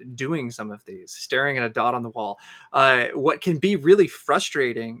about doing some of these, staring at a dot on the wall, what can be really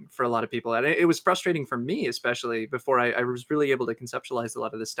frustrating for a lot of people, and it was frustrating for me, especially before I was really able to conceptualize a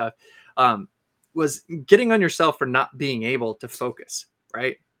lot of this stuff, was getting on yourself for not being able to focus,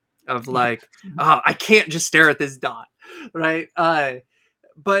 right? Of Yeah. like, oh, I can't just stare at this dot, right?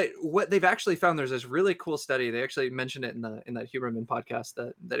 But what they've actually found, there's this really cool study. They actually mentioned it in that Huberman podcast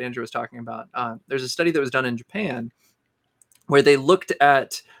that Andrew was talking about. There's a study that was done in Japan where they looked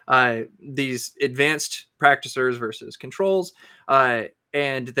at these advanced practicers versus controls.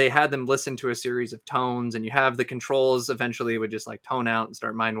 And they had them listen to a series of tones, and you have the controls eventually would just like tone out and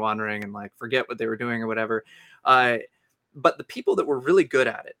start mind wandering and like forget what they were doing or whatever. But the people that were really good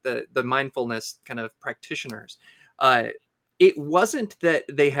at it, the mindfulness kind of practitioners, uh, it wasn't that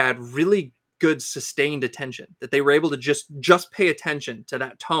they had really good sustained attention, that they were able to just pay attention to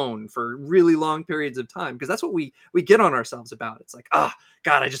that tone for really long periods of time, because that's what we get on ourselves about. It's like, ah, oh,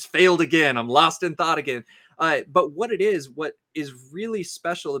 God, I just failed again, I'm lost in thought again. But what is really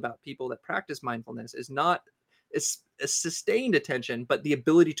special about people that practice mindfulness is not a sustained attention, but the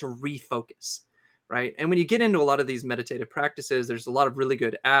ability to refocus, right? And when you get into a lot of these meditative practices, there's a lot of really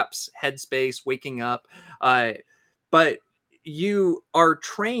good apps, Headspace, Waking Up, but you are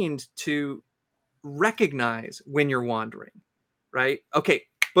trained to recognize when you're wandering, right? Okay,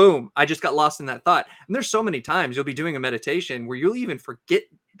 boom, I just got lost in that thought. And there's so many times you'll be doing a meditation where you'll even forget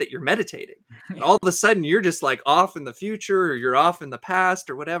that you're meditating. And all of a sudden you're just like off in the future, or you're off in the past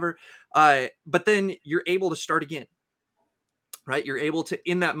or whatever. But then you're able to start again, right? You're able to,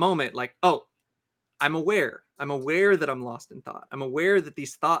 in that moment, like, oh, I'm aware. I'm aware that I'm lost in thought. I'm aware that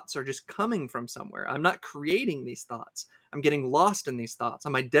these thoughts are just coming from somewhere. I'm not creating these thoughts. I'm getting lost in these thoughts.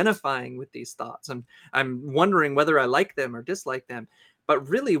 I'm identifying with these thoughts. I'm wondering whether I like them or dislike them. But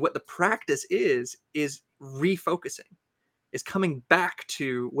really what the practice is refocusing, is coming back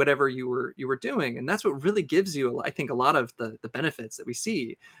to whatever you were doing. And that's what really gives you, I think, a lot of the benefits that we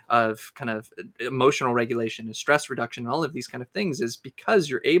see of kind of emotional regulation and stress reduction and all of these kind of things, is because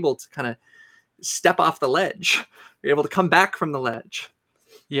you're able to kind of step off the ledge. You're able to come back from the ledge.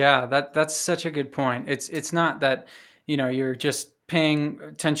 Yeah, that's such a good point. It's not that, you're just paying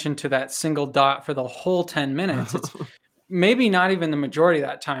attention to that single dot for the whole 10 minutes. It's maybe not even the majority of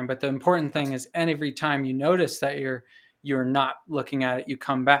that time, but the important thing is, and every time you notice that you're not looking at it, you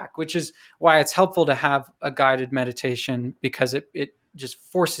come back, which is why it's helpful to have a guided meditation, because it just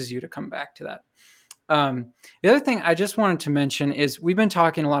forces you to come back to that. The other thing I just wanted to mention is we've been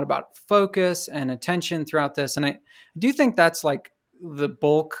talking a lot about focus and attention throughout this, and I do think that's like the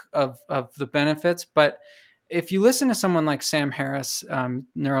bulk of the benefits. But if you listen to someone like Sam Harris,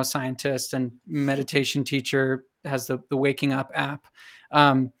 neuroscientist and meditation teacher, has the Waking Up app,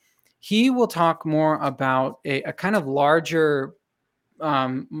 um, he will talk more about a kind of larger,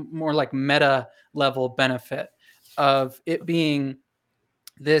 more like meta level benefit of it being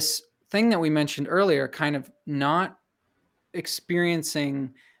this thing that we mentioned earlier, kind of not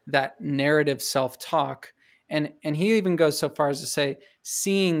experiencing that narrative self-talk. And he even goes so far as to say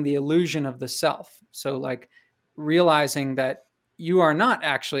seeing the illusion of the self. So like realizing that you are not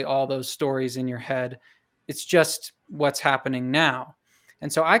actually all those stories in your head. It's just what's happening now.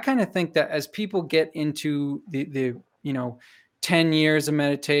 And so I kind of think that as people get into the 10 years of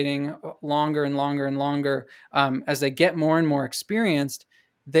meditating, longer and longer and longer, as they get more and more experienced,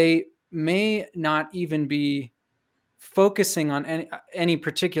 they may not even be focusing on any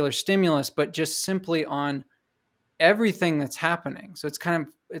particular stimulus, but just simply on everything that's happening. So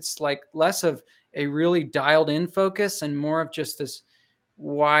it's like less of a really dialed in focus and more of just this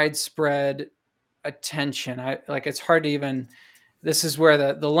widespread attention. I like, it's hard to even, this is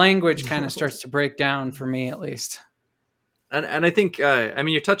where the language kind of starts to break down for me, at least. And I think I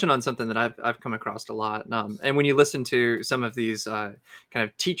mean, you're touching on something that I've come across a lot. And when you listen to some of these kind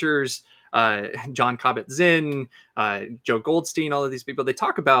of teachers, John Kabat-Zinn, Joe Goldstein, all of these people, they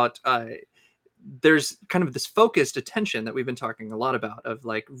talk about there's kind of this focused attention that we've been talking a lot about, of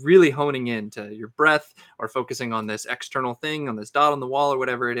like really honing into your breath or focusing on this external thing, on this dot on the wall or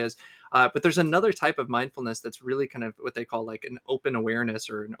whatever it is. But there's another type of mindfulness that's really kind of what they call like an open awareness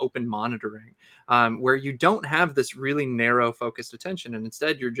or an open monitoring, where you don't have this really narrow focused attention, and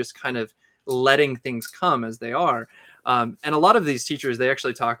instead you're just kind of letting things come as they are. And a lot of these teachers, they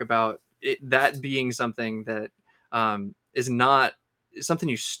actually talk about that being something that is not something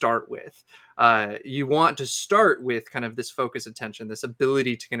you start with. You want to start with kind of this focus attention, this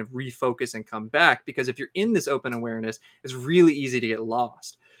ability to kind of refocus and come back, because if you're in this open awareness, it's really easy to get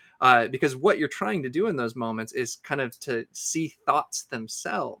lost. Because what you're trying to do in those moments is kind of to see thoughts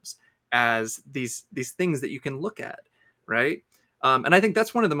themselves as these things that you can look at, right? And I think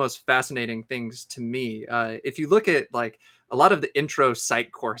that's one of the most fascinating things to me. If you look at like a lot of the intro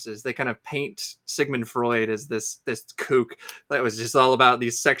psych courses, they kind of paint Sigmund Freud as this kook that was just all about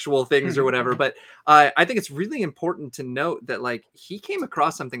these sexual things or whatever. But I think it's really important to note that like he came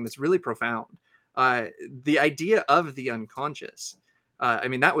across something that's really profound. The idea of the unconscious. I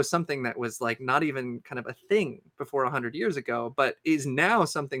mean, that was something that was like not even kind of a thing before 100 years ago, but is now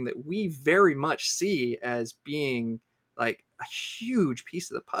something that we very much see as being like a huge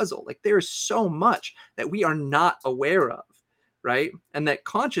piece of the puzzle. Like there's so much that we are not aware of, right? And that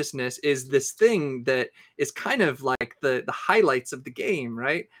consciousness is this thing that is kind of like the highlights of the game,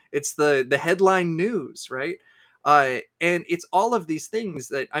 right? It's the headline news, right? And it's all of these things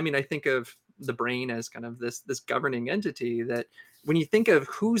that, I mean, I think of the brain as kind of this governing entity, that when you think of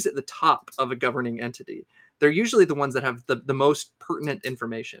who's at the top of a governing entity, they're usually the ones that have the most pertinent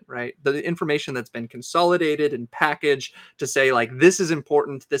information, right? The information that's been consolidated and packaged to say like, this is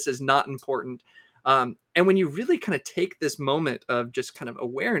important, this is not important. And when you really kind of take this moment of just kind of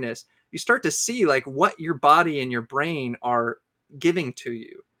awareness, you start to see like what your body and your brain are giving to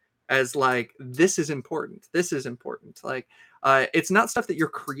you as like, this is important, this is important. Like, it's not stuff that you're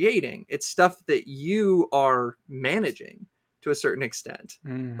creating, it's stuff that you are managing to a certain extent.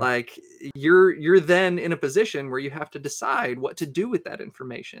 Mm. Like you're then in a position where you have to decide what to do with that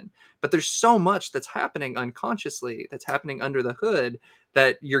information. But there's so much that's happening unconsciously, that's happening under the hood,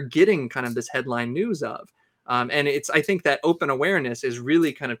 that you're getting kind of this headline news of. And I think that open awareness is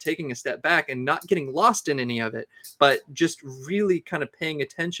really kind of taking a step back and not getting lost in any of it, but just really kind of paying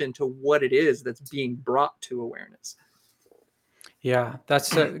attention to what it is that's being brought to awareness. Yeah,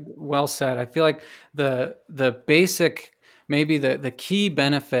 that's well said. I feel like the basic, maybe the key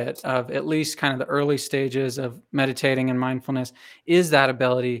benefit of at least kind of the early stages of meditating and mindfulness is that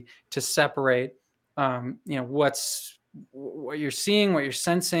ability to separate, what you're seeing, what you're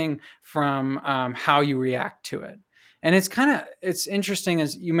sensing from how you react to it. And it's interesting,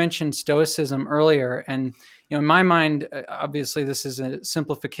 as you mentioned stoicism earlier, and in my mind, obviously this is a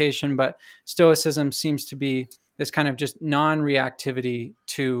simplification, but stoicism seems to be this kind of just non-reactivity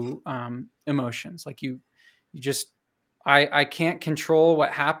to emotions. Like you just, I can't control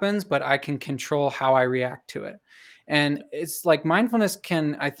what happens, but I can control how I react to it. And it's like mindfulness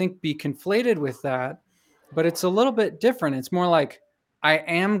can, I think, be conflated with that, but it's a little bit different. It's more like I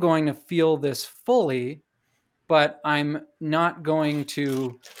am going to feel this fully, but I'm not going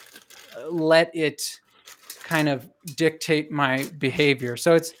to let it kind of dictate my behavior.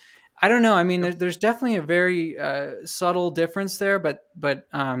 So I don't know. I mean, there's definitely a very subtle difference there, but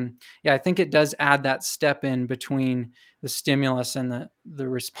yeah, I think it does add that step in between the stimulus and the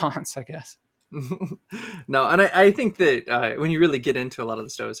response, I guess. No, and I think that when you really get into a lot of the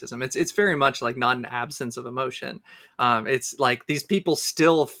stoicism, it's very much like not an absence of emotion. It's like these people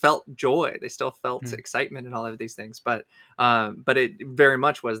still felt joy, they still felt Mm. excitement and all of these things, but it very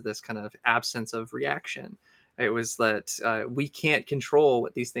much was this kind of absence of reaction. It was that we can't control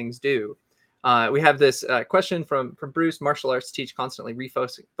what these things do. We have this question from Bruce. Martial arts teach constantly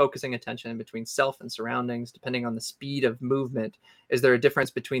refocusing attention between self and surroundings, depending on the speed of movement. Is there a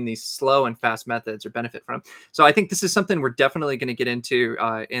difference between these slow and fast methods or benefit from? So I think this is something we're definitely going to get into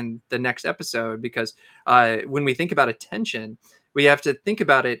in the next episode, because when we think about attention, we have to think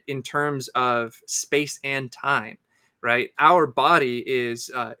about it in terms of space and time. Right, our body is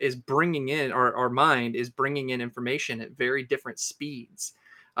bringing in, our mind is bringing in information at very different speeds.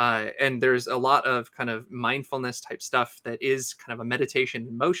 And there's a lot of kind of mindfulness type stuff that is kind of a meditation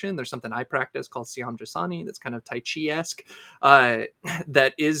in motion. There's something I practice called Siam Jasani that's kind of Tai Chi esque,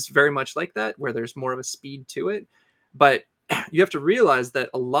 that is very much like that, where there's more of a speed to it. But you have to realize that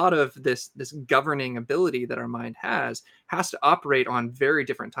a lot of this governing ability that our mind has to operate on very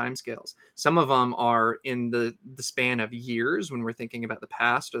different time scales. Some of them are in the span of years when we're thinking about the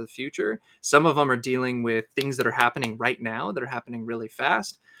past or the future. Some of them are dealing with things that are happening right now that are happening really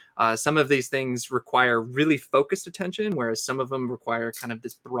fast. Some of these things require really focused attention, whereas some of them require kind of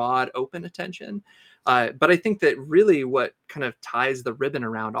this broad open attention. But I think that really what kind of ties the ribbon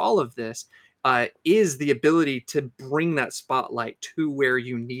around all of this is the ability to bring that spotlight to where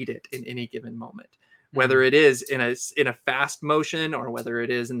you need it in any given moment, whether Mm. it is in a fast motion or whether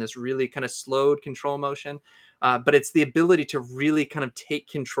it is in this really kind of slowed control motion. But it's the ability to really kind of take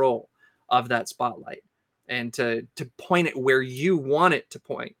control of that spotlight and to point it where you want it to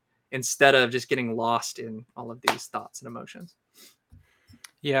point, instead of just getting lost in all of these thoughts and emotions.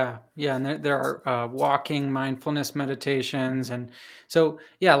 Yeah, yeah, and there are walking mindfulness meditations, and so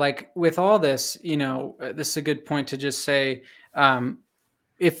yeah, like with all this, this is a good point to just say, um,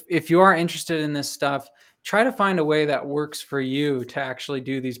 if you are interested in this stuff, try to find a way that works for you to actually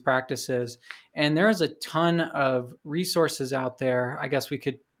do these practices. And there's a ton of resources out there. I guess we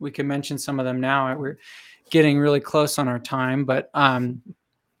could mention some of them now. We're getting really close on our time, but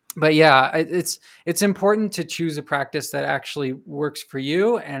yeah, it's important to choose a practice that actually works for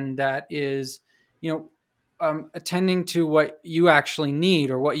you and that is, you know, attending to what you actually need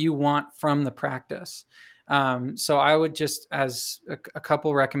or what you want from the practice. So I would just, as a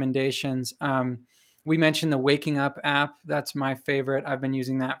couple recommendations, we mentioned the Waking Up app. That's my favorite. I've been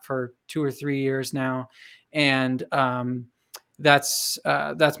using that for 2 or 3 years now, and that's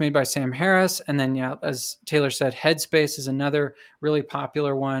made by Sam Harris. And then, yeah, as Taylor said, Headspace is another really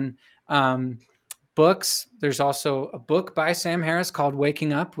popular one. Um, Books, there's also a book by Sam Harris called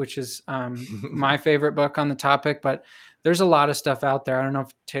Waking Up, which is my favorite book on the topic. But there's a lot of stuff out there. I don't know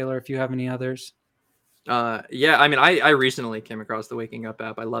if Taylor, if you have any others. Yeah, I mean, I recently came across the Waking Up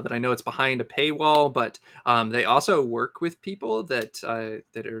app. I love it. I know it's behind a paywall, but they also work with people that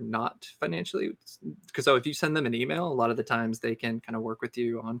are not financially. Because so if you send them an email, a lot of the times they can kind of work with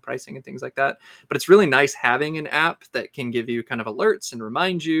you on pricing and things like that. But it's really nice having an app that can give you kind of alerts and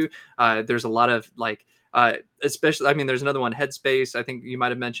remind you. There's a lot of like. Especially, I mean, there's another one, Headspace, I think you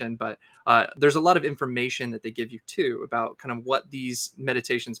might have mentioned, but there's a lot of information that they give you too about kind of what these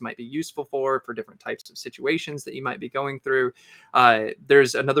meditations might be useful for different types of situations that you might be going through.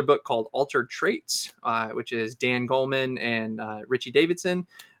 There's another book called Altered Traits, which is Dan Goleman and Richie Davidson,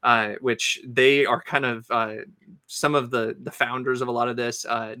 which they are kind of some of the founders of a lot of this.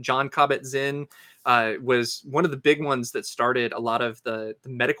 John Kabat-Zinn was one of the big ones that started a lot of the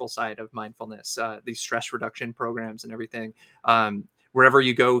medical side of mindfulness, these stress reduction programs and everything. Wherever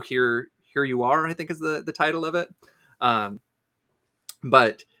you go, here you are, I think is the title of it. Um,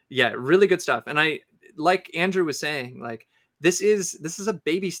 but yeah, really good stuff. And I, like Andrew was saying, like this is a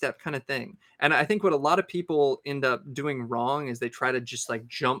baby step kind of thing. And I think what a lot of people end up doing wrong is they try to just like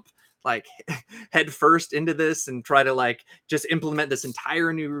jump like head first into this and try to like just implement this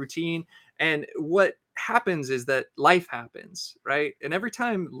entire new routine. And what happens is that life happens, right? And every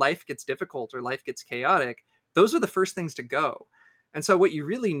time life gets difficult or life gets chaotic, those are the first things to go. And so what you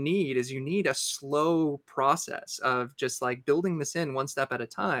really need is you need a slow process of just like building this in one step at a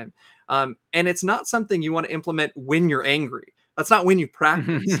time. And it's not something you want to implement when you're angry. That's not when you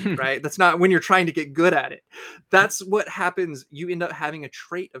practice, right? That's not when you're trying to get good at it. That's what happens. You end up having a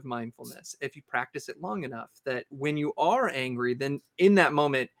trait of mindfulness if you practice it long enough, that when you are angry, then in that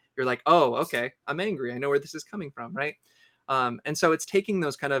moment, you're like, oh, okay, I'm angry. I know where this is coming from, right? And so it's taking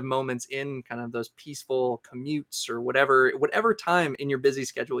those kind of moments in kind of those peaceful commutes or whatever time in your busy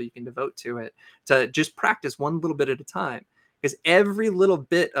schedule you can devote to it, to just practice one little bit at a time. Because every little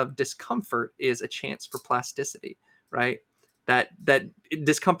bit of discomfort is a chance for plasticity, right? That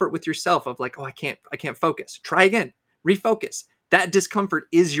discomfort with yourself of like, oh, I can't focus. Try again, refocus. That discomfort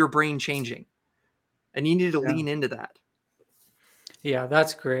is your brain changing, and you need to Yeah. lean into that. Yeah,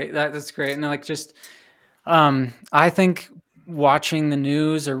 that's great. That's great. And like just I think watching the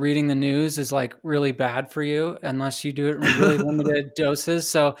news or reading the news is like really bad for you unless you do it in really limited doses.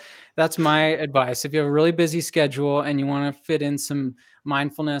 So that's my advice. If you have a really busy schedule and you want to fit in some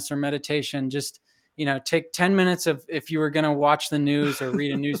mindfulness or meditation, just take 10 minutes of if you were going to watch the news or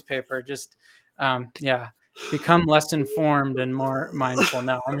read a newspaper, just yeah, become less informed and more mindful.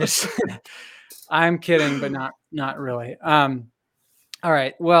 No, I'm just I'm kidding, but not really. All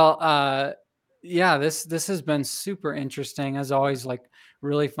right. Well, yeah, this has been super interesting as always. Like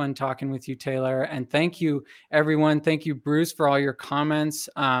really fun talking with you, Taylor. And thank you, everyone. Thank you, Bruce, for all your comments.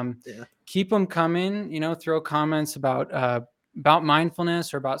 Yeah. Keep them coming. Throw comments about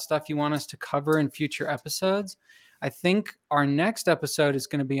mindfulness or about stuff you want us to cover in future episodes. I think our next episode is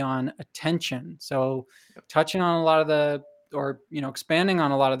going to be on attention. So Yep. touching on a lot of the or expanding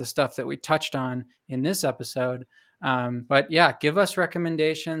on a lot of the stuff that we touched on in this episode. But yeah, give us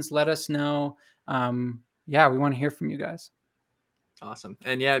recommendations. Let us know. Yeah, we want to hear from you guys. Awesome.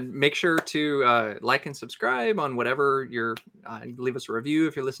 And yeah, make sure to like and subscribe on whatever you're, leave us a review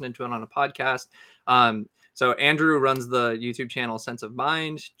if you're listening to it on a podcast. So Andrew runs the YouTube channel Sense of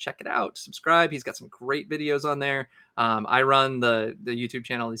Mind. Check it out. Subscribe. He's got some great videos on there. I run the YouTube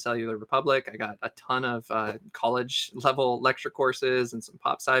channel The Cellular Republic. I got a ton of college level lecture courses and some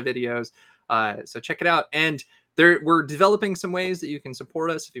pop sci videos. So check it out. And we're developing some ways that you can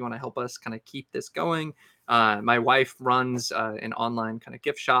support us if you want to help us kind of keep this going. My wife runs an online kind of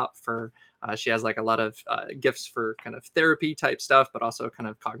gift shop for, she has like a lot of gifts for kind of therapy type stuff, but also kind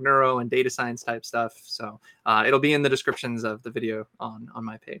of cogneuro and data science type stuff. So it'll be in the descriptions of the video on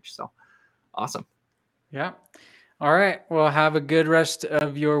my page. So awesome. Yeah. All right. Well, have a good rest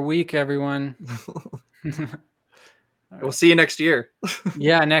of your week, everyone. We'll see you next year.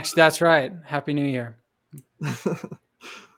 Yeah, that's right. Happy New Year.